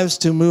lives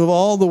to move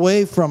all the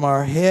way from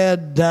our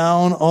head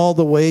down all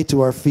the way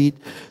to our feet,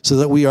 so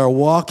that we are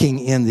walking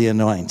in the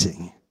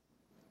anointing.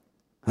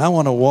 I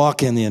want to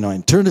walk in the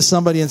anointing. Turn to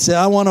somebody and say,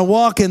 I want to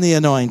walk in the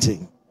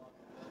anointing.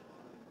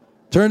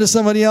 Turn to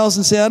somebody else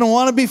and say, I don't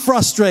want to be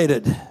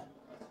frustrated.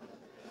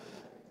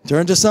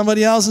 Turn to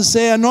somebody else and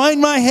say, anoint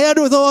my head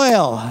with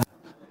oil.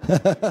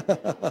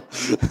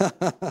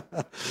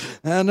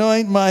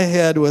 Anoint my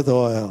head with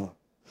oil.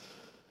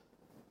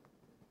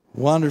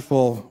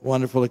 Wonderful,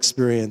 wonderful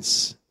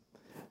experience.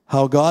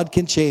 How God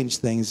can change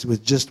things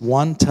with just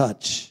one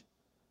touch.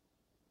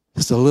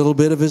 Just a little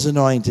bit of his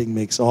anointing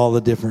makes all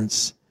the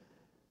difference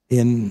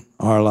in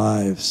our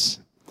lives.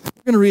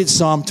 We're going to read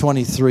Psalm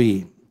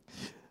 23.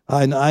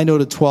 I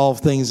noted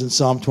 12 things in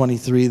Psalm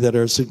 23 that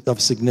are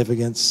of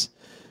significance.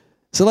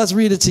 So let's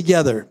read it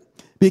together.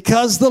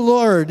 Because the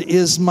Lord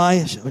is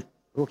my...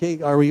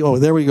 Okay, are we... Oh,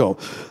 there we go.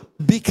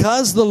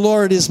 Because the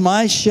Lord is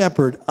my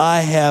shepherd,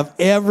 I have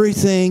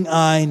everything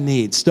I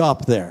need.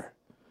 Stop there.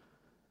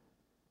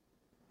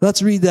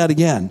 Let's read that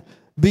again.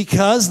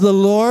 Because the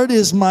Lord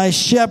is my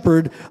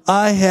shepherd,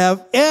 I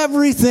have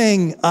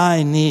everything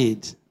I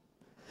need.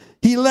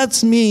 He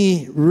lets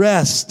me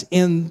rest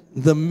in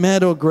the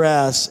meadow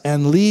grass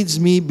and leads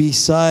me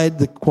beside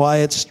the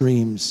quiet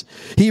streams.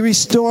 He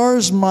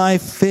restores my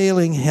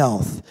failing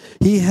health.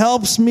 He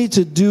helps me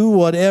to do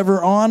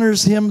whatever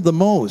honors him the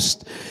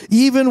most.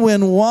 Even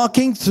when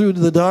walking through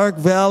the dark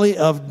valley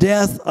of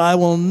death, I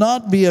will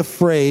not be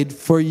afraid,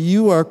 for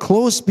you are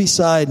close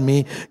beside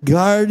me,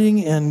 guarding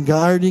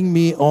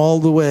me all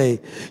the way.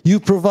 You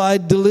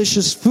provide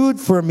delicious food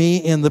for me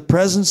in the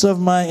presence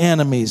of my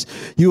enemies.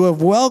 You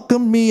have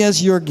welcomed me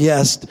as your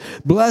guest.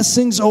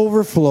 Blessings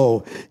overflow.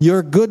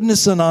 Your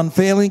goodness and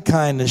unfailing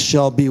kindness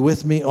shall be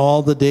with me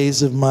all the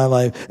days of my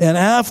life. And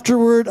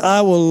afterward,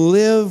 I will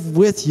live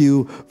with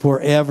you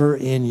forever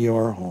in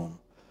your home.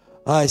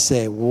 I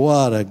say,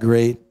 what a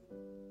great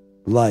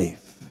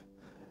life.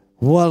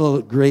 What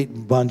a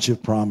great bunch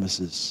of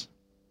promises.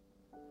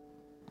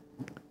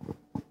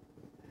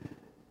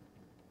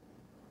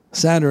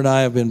 Sandra and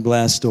I have been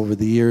blessed over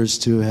the years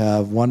to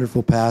have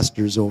wonderful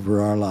pastors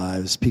over our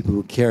lives, people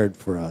who cared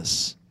for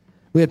us.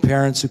 We had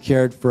parents who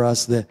cared for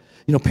us.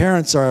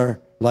 Parents are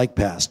like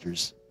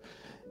pastors.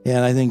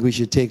 And I think we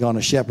should take on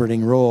a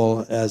shepherding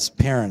role as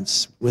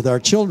parents with our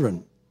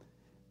children.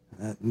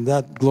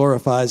 That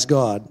glorifies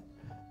God.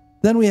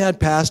 Then we had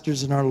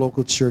pastors in our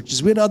local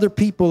churches. We had other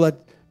people that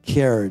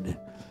cared.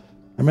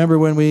 I remember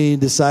when we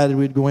decided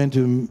we'd go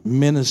into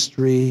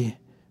ministry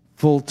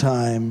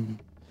full-time,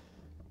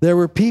 there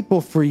were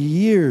people for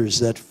years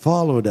that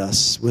followed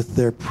us with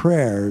their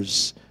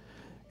prayers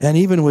and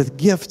even with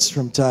gifts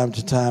from time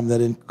to time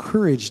that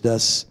encouraged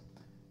us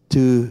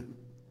to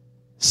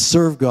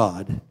serve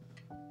God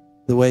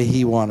the way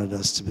He wanted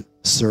us to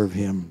serve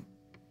Him.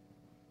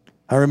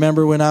 I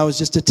remember when I was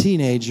just a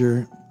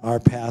teenager, our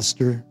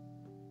pastor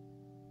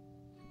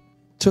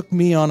took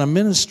me on a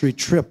ministry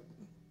trip.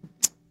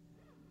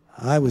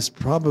 I was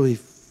probably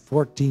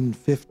 13,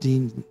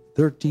 14,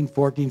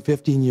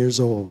 15 years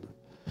old.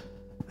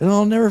 And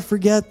I'll never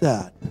forget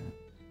that.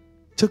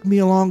 Took me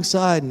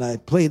alongside and I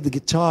played the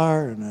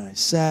guitar and I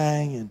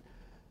sang and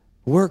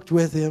worked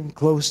with him,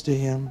 close to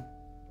him.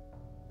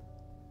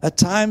 At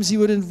times he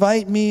would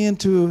invite me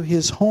into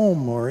his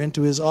home or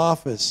into his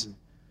office.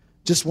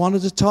 Just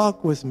wanted to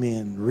talk with me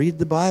and read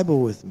the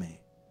Bible with me.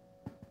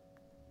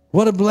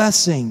 What a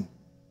blessing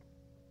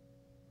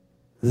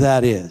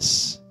that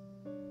is.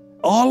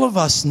 All of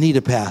us need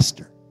a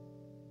pastor.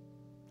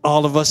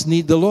 All of us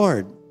need the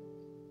Lord.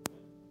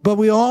 But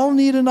we all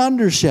need an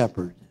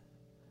under-shepherd.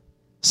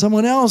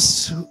 Someone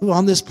else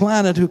on this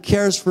planet who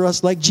cares for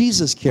us like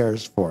Jesus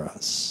cares for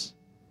us.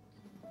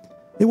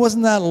 It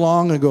wasn't that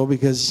long ago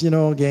because,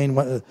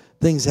 again,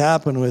 things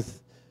happen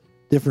with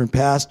different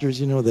pastors.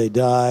 They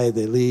die,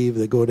 they leave,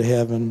 they go to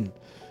heaven.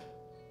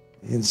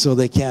 And so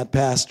they can't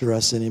pastor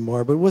us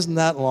anymore. But it wasn't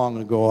that long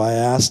ago I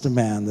asked a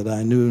man that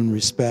I knew and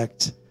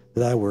respect,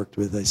 that I worked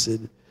with, I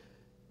said,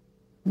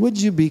 would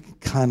you be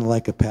kind of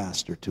like a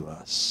pastor to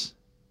us?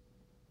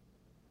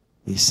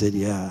 He said,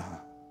 yeah.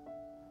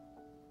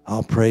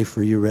 I'll pray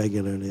for you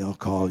regularly. I'll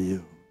call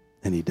you.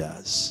 And he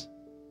does.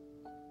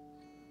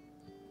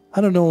 I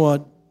don't know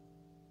what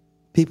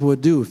people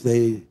would do if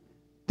they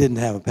didn't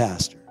have a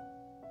pastor.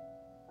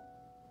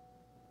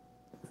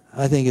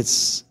 I think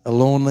it's a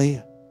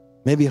lonely,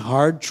 maybe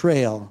hard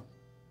trail.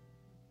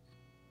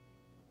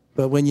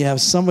 But when you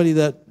have somebody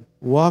that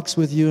walks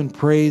with you and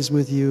prays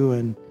with you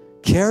and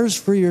cares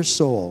for your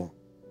soul,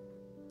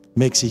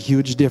 makes a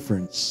huge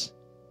difference.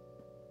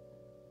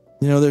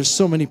 There's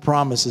so many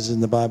promises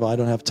in the Bible I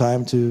don't have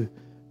time to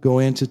go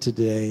into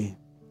today.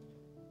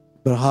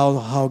 But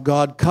how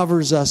God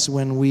covers us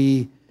when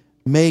we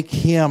make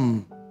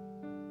Him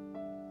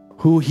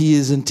who He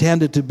is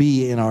intended to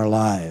be in our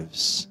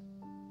lives.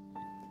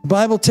 The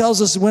Bible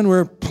tells us when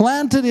we're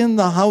planted in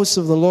the house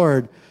of the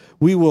Lord,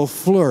 we will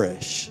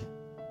flourish.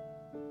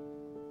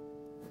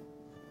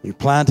 You're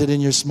planted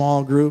in your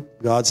small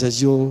group, God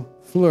says you'll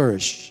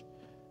flourish.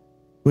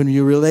 When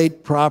you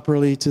relate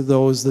properly to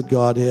those that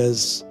God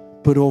has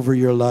put over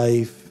your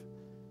life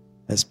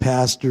as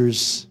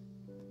pastors,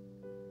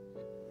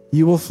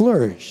 you will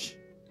flourish.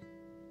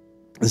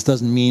 This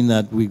doesn't mean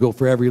that we go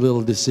for every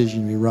little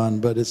decision we run,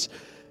 but it's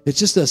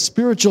just a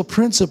spiritual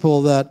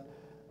principle that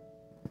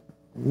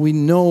we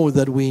know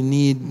that we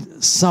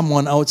need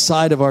someone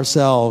outside of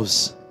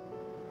ourselves.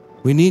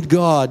 We need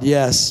God,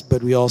 yes,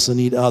 but we also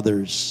need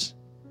others.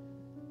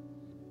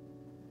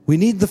 We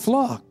need the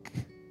flock.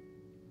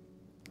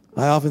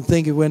 I often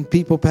think of when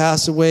people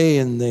pass away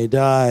and they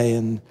die,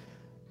 and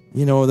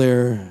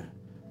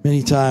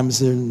many times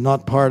they're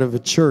not part of a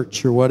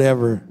church or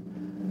whatever.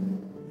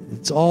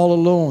 It's all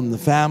alone. The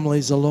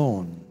family's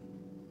alone.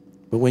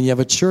 But when you have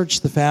a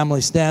church, the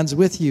family stands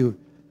with you.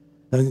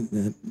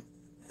 And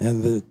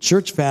the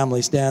church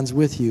family stands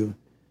with you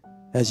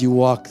as you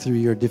walk through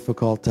your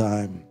difficult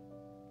time.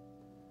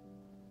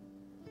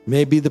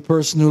 Maybe the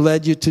person who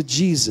led you to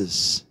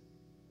Jesus.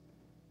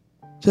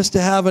 Just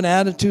to have an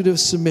attitude of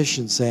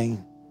submission,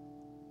 saying,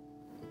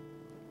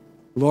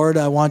 Lord,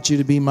 I want you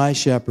to be my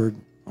shepherd.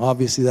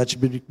 Obviously, that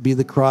should be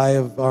the cry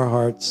of our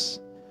hearts.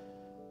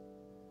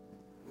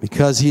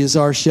 Because he is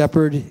our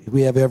shepherd,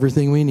 we have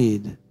everything we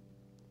need.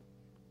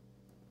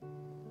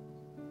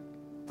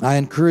 I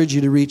encourage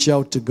you to reach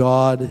out to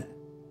God,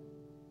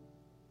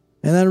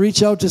 and then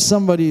reach out to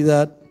somebody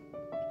that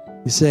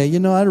you say, you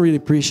know, I'd really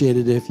appreciate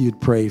it if you'd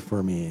pray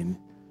for me. And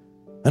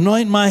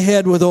anoint my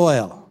head with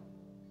oil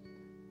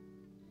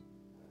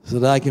so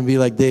that I can be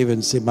like David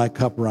and say, my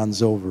cup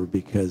runs over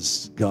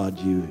because, God,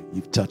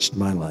 you've touched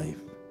my life.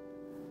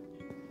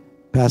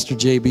 Pastor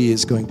JB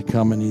is going to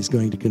come and he's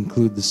going to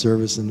conclude the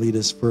service and lead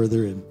us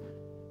further in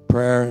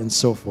prayer and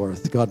so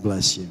forth. God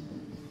bless you.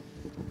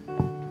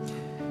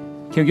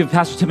 Can we give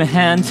Pastor Tim a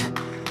hand?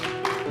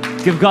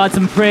 Give God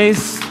some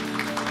praise.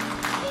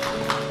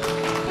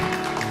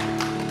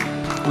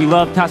 We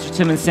love Pastor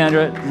Tim and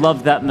Sandra.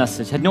 Loved that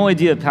message. Had no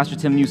idea Pastor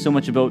Tim knew so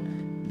much about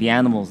the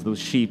animals, those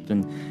sheep,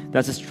 and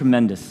that's just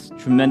tremendous,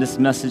 tremendous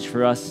message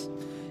for us.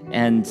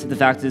 And the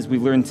fact is,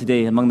 we've learned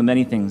today, among the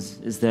many things,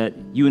 is that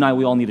you and I,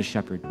 we all need a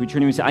shepherd. We turn to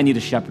him and say, I need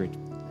a shepherd.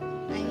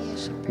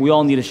 We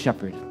all need a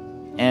shepherd.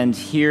 And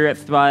here at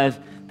Thrive,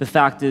 the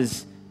fact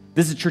is,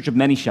 this is a church of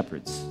many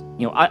shepherds.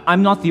 You know,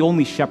 I'm not the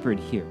only shepherd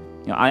here.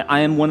 You know,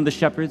 I am one of the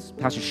shepherds.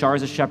 Pastor Shar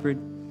is a shepherd.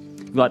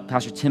 We've got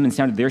Pastor Tim and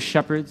Sandra, they're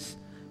shepherds.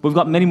 But we've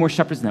got many more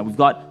shepherds than that. We've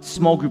got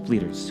small group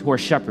leaders who are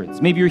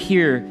shepherds. Maybe you're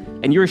here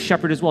and you're a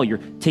shepherd as well. You're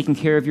taking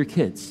care of your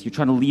kids. You're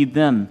trying to lead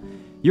them.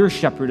 You're a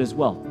shepherd as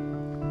well.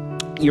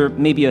 You're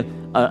maybe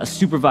a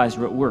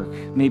supervisor at work.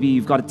 Maybe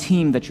you've got a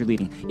team that you're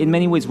leading. In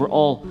many ways, we're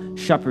all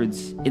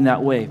shepherds in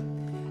that way.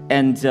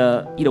 And,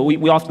 you know,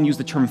 we often use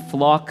the term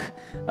flock.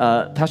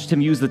 Pastor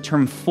Tim used the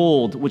term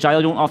fold, which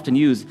I don't often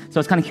use. So I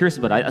was kind of curious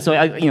about it.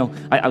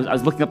 I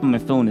was looking up on my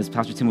phone as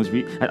Pastor Tim was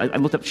I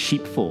looked up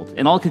sheepfold,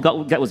 and all I could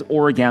get was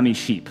origami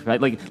sheep,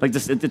 right? Like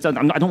this. I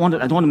don't want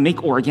to make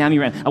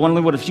origami. I want to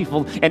learn what a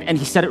sheepfold. And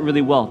he said it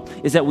really well.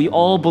 Is that we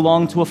all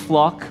belong to a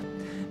flock,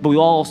 but we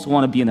all also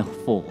want to be in a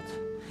fold.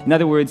 In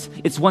other words,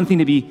 it's one thing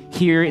to be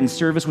here in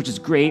service, which is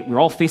great. We're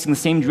all facing the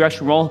same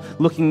direction. We're all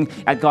looking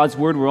at God's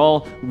word. We're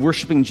all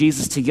worshiping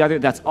Jesus together.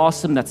 That's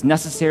awesome. That's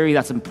necessary.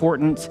 That's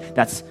important.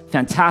 That's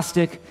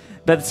fantastic.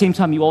 But at the same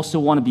time, you also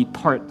want to be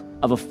part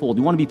of a fold.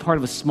 You want to be part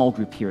of a small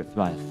group here at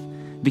Thrive.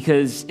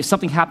 Because if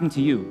something happened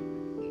to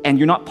you and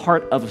you're not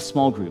part of a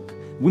small group,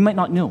 we might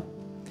not know.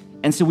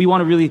 And so we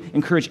want to really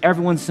encourage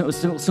everyone,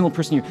 single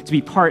person here, to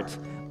be part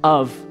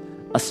of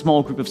a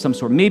small group of some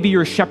sort. Maybe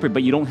you're a shepherd,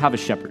 but you don't have a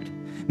shepherd.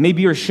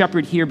 Maybe you're a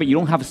shepherd here, but you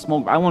don't have a small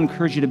group. I want to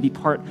encourage you to be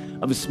part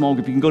of a small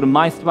group. You can go to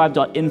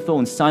mythrive.info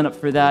and sign up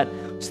for that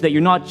so that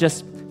you're not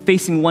just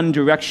facing one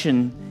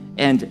direction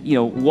and, you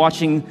know,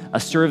 watching a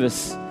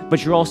service,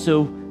 but you're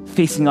also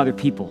facing other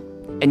people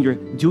and you're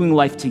doing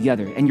life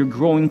together and you're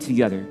growing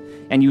together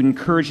and you're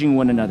encouraging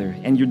one another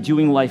and you're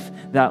doing life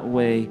that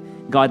way.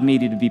 God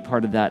made you to be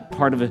part of that,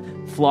 part of a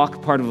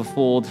flock, part of a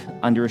fold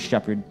under a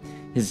shepherd.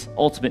 His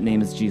ultimate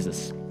name is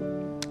Jesus.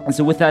 And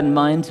so with that in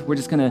mind, we're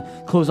just going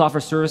to close off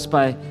our service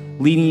by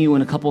leading you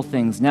in a couple of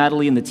things.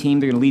 Natalie and the team,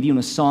 they're going to lead you in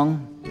a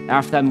song.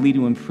 After that, I'm going to lead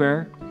you in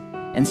prayer.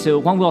 And so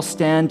why don't we all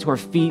stand to our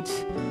feet.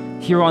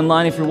 Here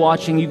online, if you're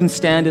watching, you can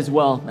stand as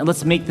well. And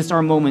let's make this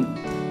our moment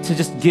to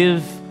just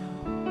give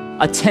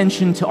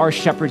attention to our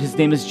shepherd. His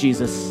name is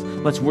Jesus.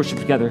 Let's worship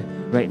together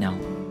right now.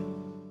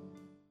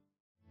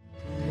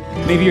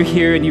 Maybe you're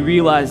here and you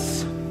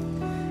realize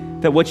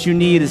that what you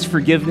need is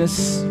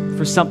forgiveness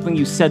for something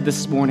you said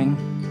this morning,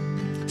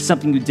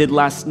 something you did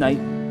last night,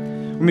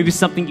 or maybe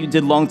something you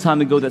did a long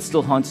time ago that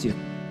still haunts you.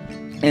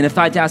 And if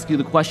I had to ask you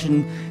the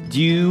question,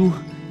 do you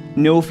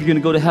know if you're going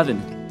to go to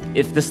heaven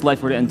if this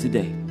life were to end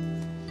today?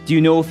 Do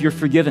you know if you're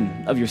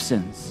forgiven of your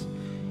sins?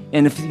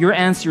 And if your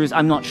answer is,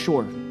 I'm not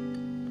sure,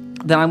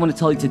 then I want to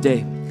tell you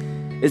today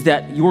is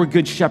that your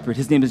good shepherd,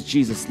 his name is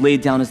Jesus,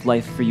 laid down his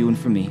life for you and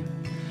for me.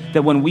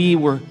 That when we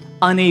were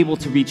unable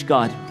to reach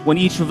God, when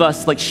each of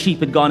us like sheep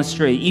had gone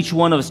astray, each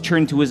one of us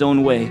turned to his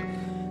own way,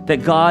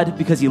 that God,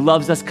 because he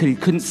loves us, he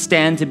couldn't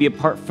stand to be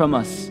apart from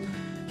us,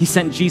 he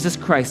sent Jesus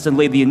Christ and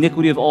laid the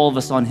iniquity of all of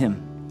us on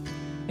him.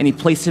 And he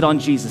placed it on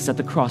Jesus at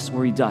the cross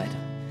where he died.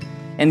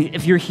 And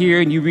if you're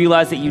here and you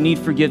realize that you need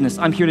forgiveness,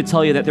 I'm here to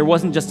tell you that there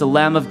wasn't just a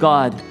Lamb of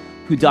God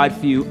who died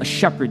for you, a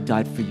shepherd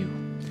died for you.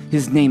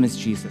 His name is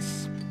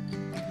Jesus.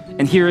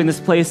 And here in this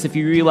place, if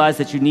you realize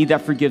that you need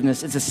that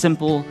forgiveness, it's as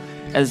simple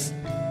as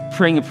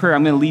praying a prayer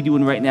I'm going to lead you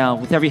in right now.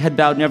 With every head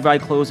bowed and every eye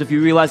closed, if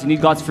you realize you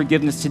need God's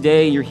forgiveness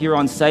today and you're here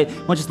on site, why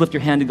don't you just lift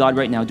your hand to God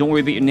right now. Don't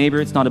worry about your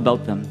neighbor. It's not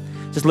about them.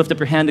 Just lift up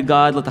your hand to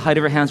God. Let the height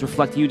of your hands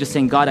reflect you, just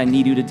saying, God, I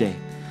need you today.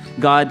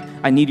 God,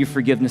 I need your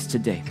forgiveness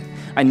today.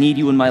 I need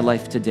you in my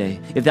life today.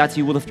 If that's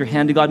you, we'll lift your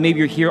hand to God. Maybe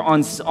you're here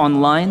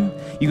online.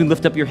 You can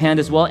lift up your hand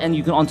as well. And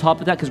you can, on top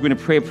of that, because we're going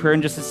to pray a prayer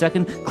in just a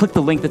second, click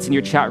the link that's in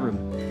your chat room.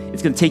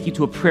 It's going to take you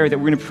to a prayer that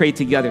we're going to pray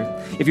together.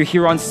 If you're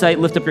here on site,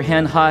 lift up your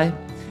hand high.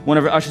 One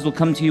of our ushers will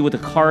come to you with a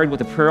card with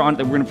a prayer on it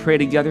that we're going to pray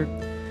together.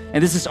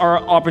 And this is our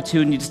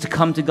opportunity just to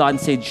come to God and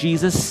say,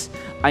 Jesus,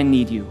 I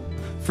need you.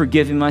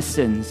 Forgive me my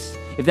sins.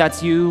 If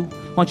that's you,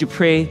 why don't you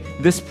pray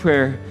this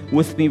prayer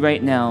with me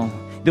right now?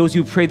 Those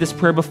who prayed this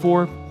prayer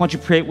before, why don't you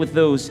pray it with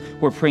those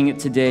who are praying it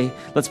today?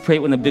 Let's pray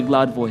it with a big,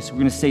 loud voice. We're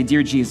going to say,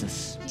 Dear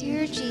Jesus,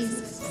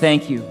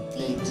 Thank you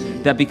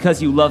that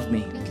because you love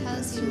me,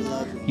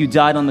 you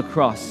died on the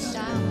cross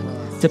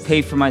to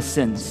pay for my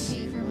sins.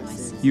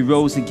 You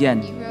rose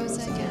again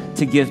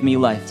to give me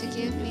life.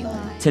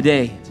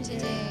 Today,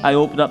 I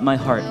open up my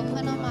heart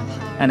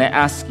and I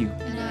ask you,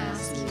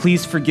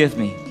 please forgive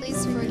me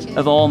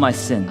of all my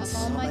sins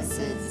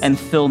and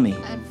fill me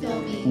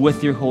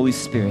with your Holy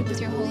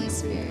Spirit.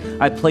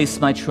 I place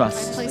my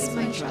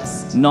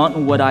trust not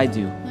in what I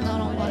do,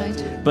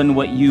 but in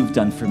what you've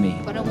done for me.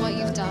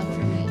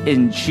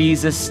 In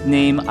Jesus'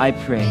 name I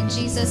pray.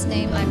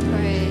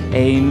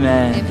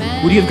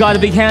 Amen. Would you give God a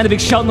big hand, a big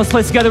shout in this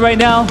place together right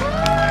now?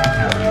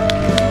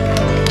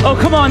 Oh,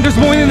 come on, there's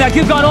more than that.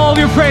 Give God all of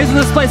your praise in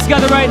this place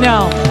together right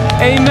now.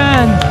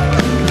 Amen.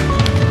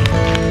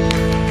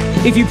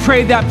 If you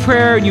prayed that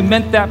prayer and you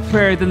meant that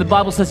prayer, then the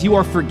Bible says you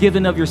are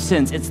forgiven of your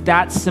sins. It's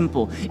that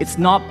simple. It's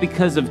not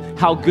because of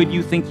how good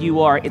you think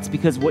you are. It's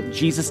because what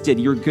Jesus did,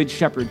 your good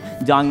shepherd,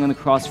 dying on the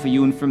cross for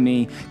you and for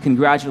me.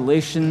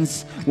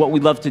 Congratulations. What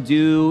we'd love to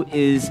do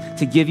is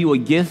to give you a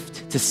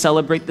gift to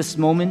celebrate this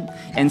moment.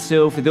 And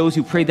so for those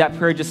who prayed that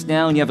prayer just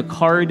now and you have a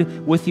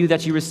card with you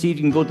that you received,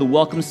 you can go to the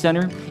Welcome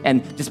Center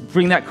and just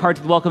bring that card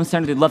to the Welcome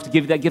Center. They'd love to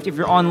give you that gift. If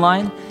you're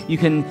online, you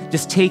can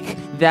just take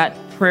that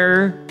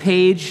prayer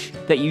page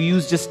that you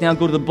used just now,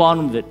 go to the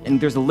bottom of it, and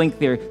there's a link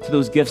there to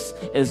those gifts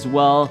as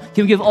well.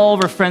 Can we give all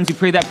of our friends who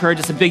prayed that prayer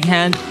just a big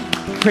hand?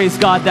 Praise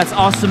God, that's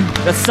awesome.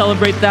 Let's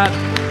celebrate that.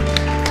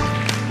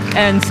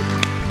 And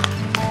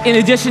in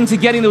addition to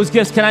getting those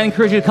gifts, can I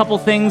encourage you a couple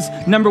things?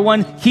 Number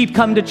one, keep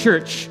coming to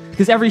church,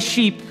 because every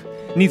sheep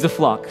needs a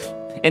flock,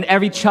 and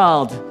every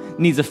child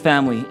needs a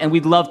family, and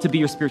we'd love to be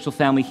your spiritual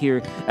family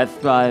here at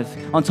Thrive.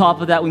 On top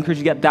of that, we encourage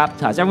you to get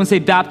baptized. Everyone say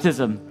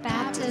baptism.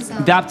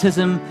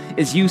 Baptism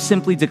is you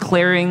simply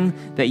declaring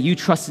that you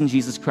trust in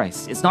Jesus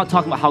Christ. It's not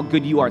talking about how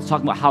good you are. It's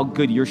talking about how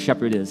good your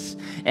shepherd is.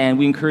 And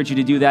we encourage you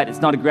to do that. It's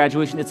not a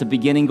graduation. It's a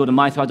beginning. Go to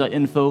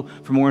mythrive.info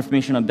for more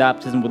information on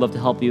baptism. We'd love to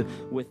help you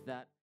with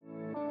that.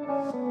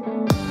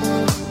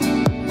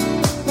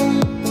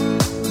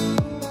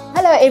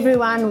 Hello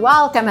everyone,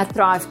 welcome at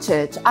Thrive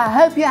Church. I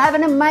hope you have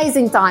an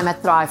amazing time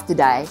at Thrive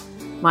today.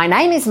 My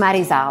name is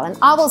Marizal and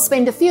I will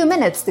spend a few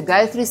minutes to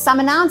go through some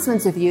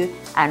announcements with you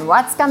and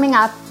what's coming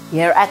up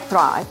here at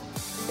Thrive.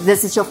 If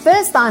this is your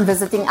first time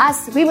visiting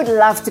us, we would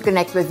love to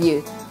connect with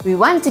you. We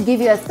want to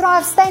give you a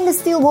Thrive stainless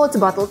steel water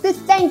bottle to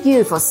thank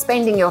you for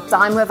spending your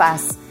time with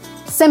us.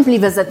 Simply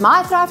visit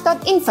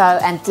mythrive.info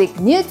and click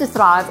New to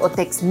Thrive or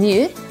text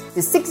NEW to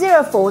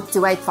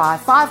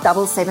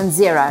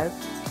 604-285-5770.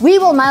 We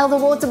will mail the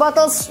water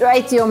bottle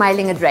straight to your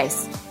mailing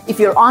address. If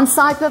you're on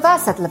site with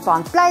us at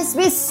LePont Place,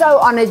 we're so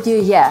honored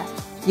you're here.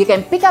 You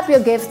can pick up your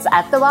gifts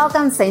at the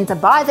Welcome Center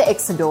by the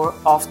exit door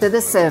after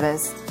the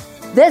service.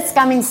 This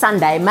coming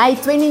Sunday, May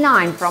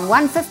 29, from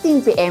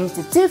 1:15 p.m.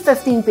 to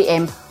 2:15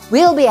 p.m.,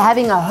 we'll be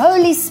having a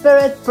Holy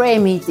Spirit prayer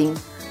meeting.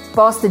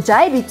 Pastor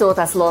JB taught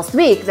us last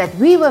week that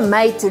we were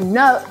made to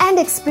know and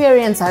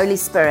experience Holy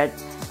Spirit.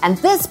 And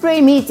this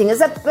prayer meeting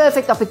is a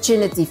perfect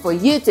opportunity for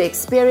you to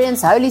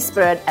experience Holy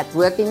Spirit at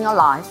work in your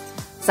life.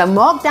 So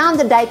mark down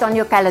the date on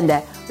your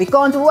calendar. We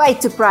can't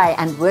wait to pray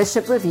and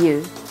worship with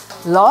you.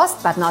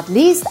 Last but not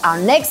least, our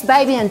next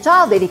baby and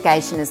child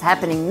dedication is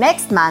happening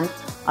next month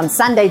on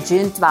Sunday,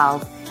 June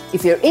 12.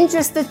 If you're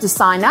interested to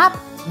sign up,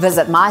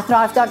 visit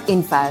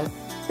mythrive.info.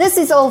 This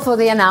is all for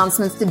the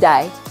announcements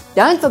today.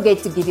 Don't forget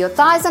to give your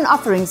tithes and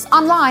offerings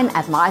online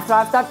at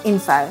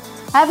mythrive.info.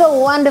 Have a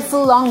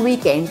wonderful long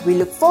weekend. We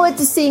look forward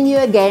to seeing you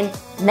again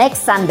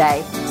next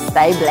Sunday.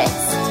 Stay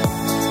blessed.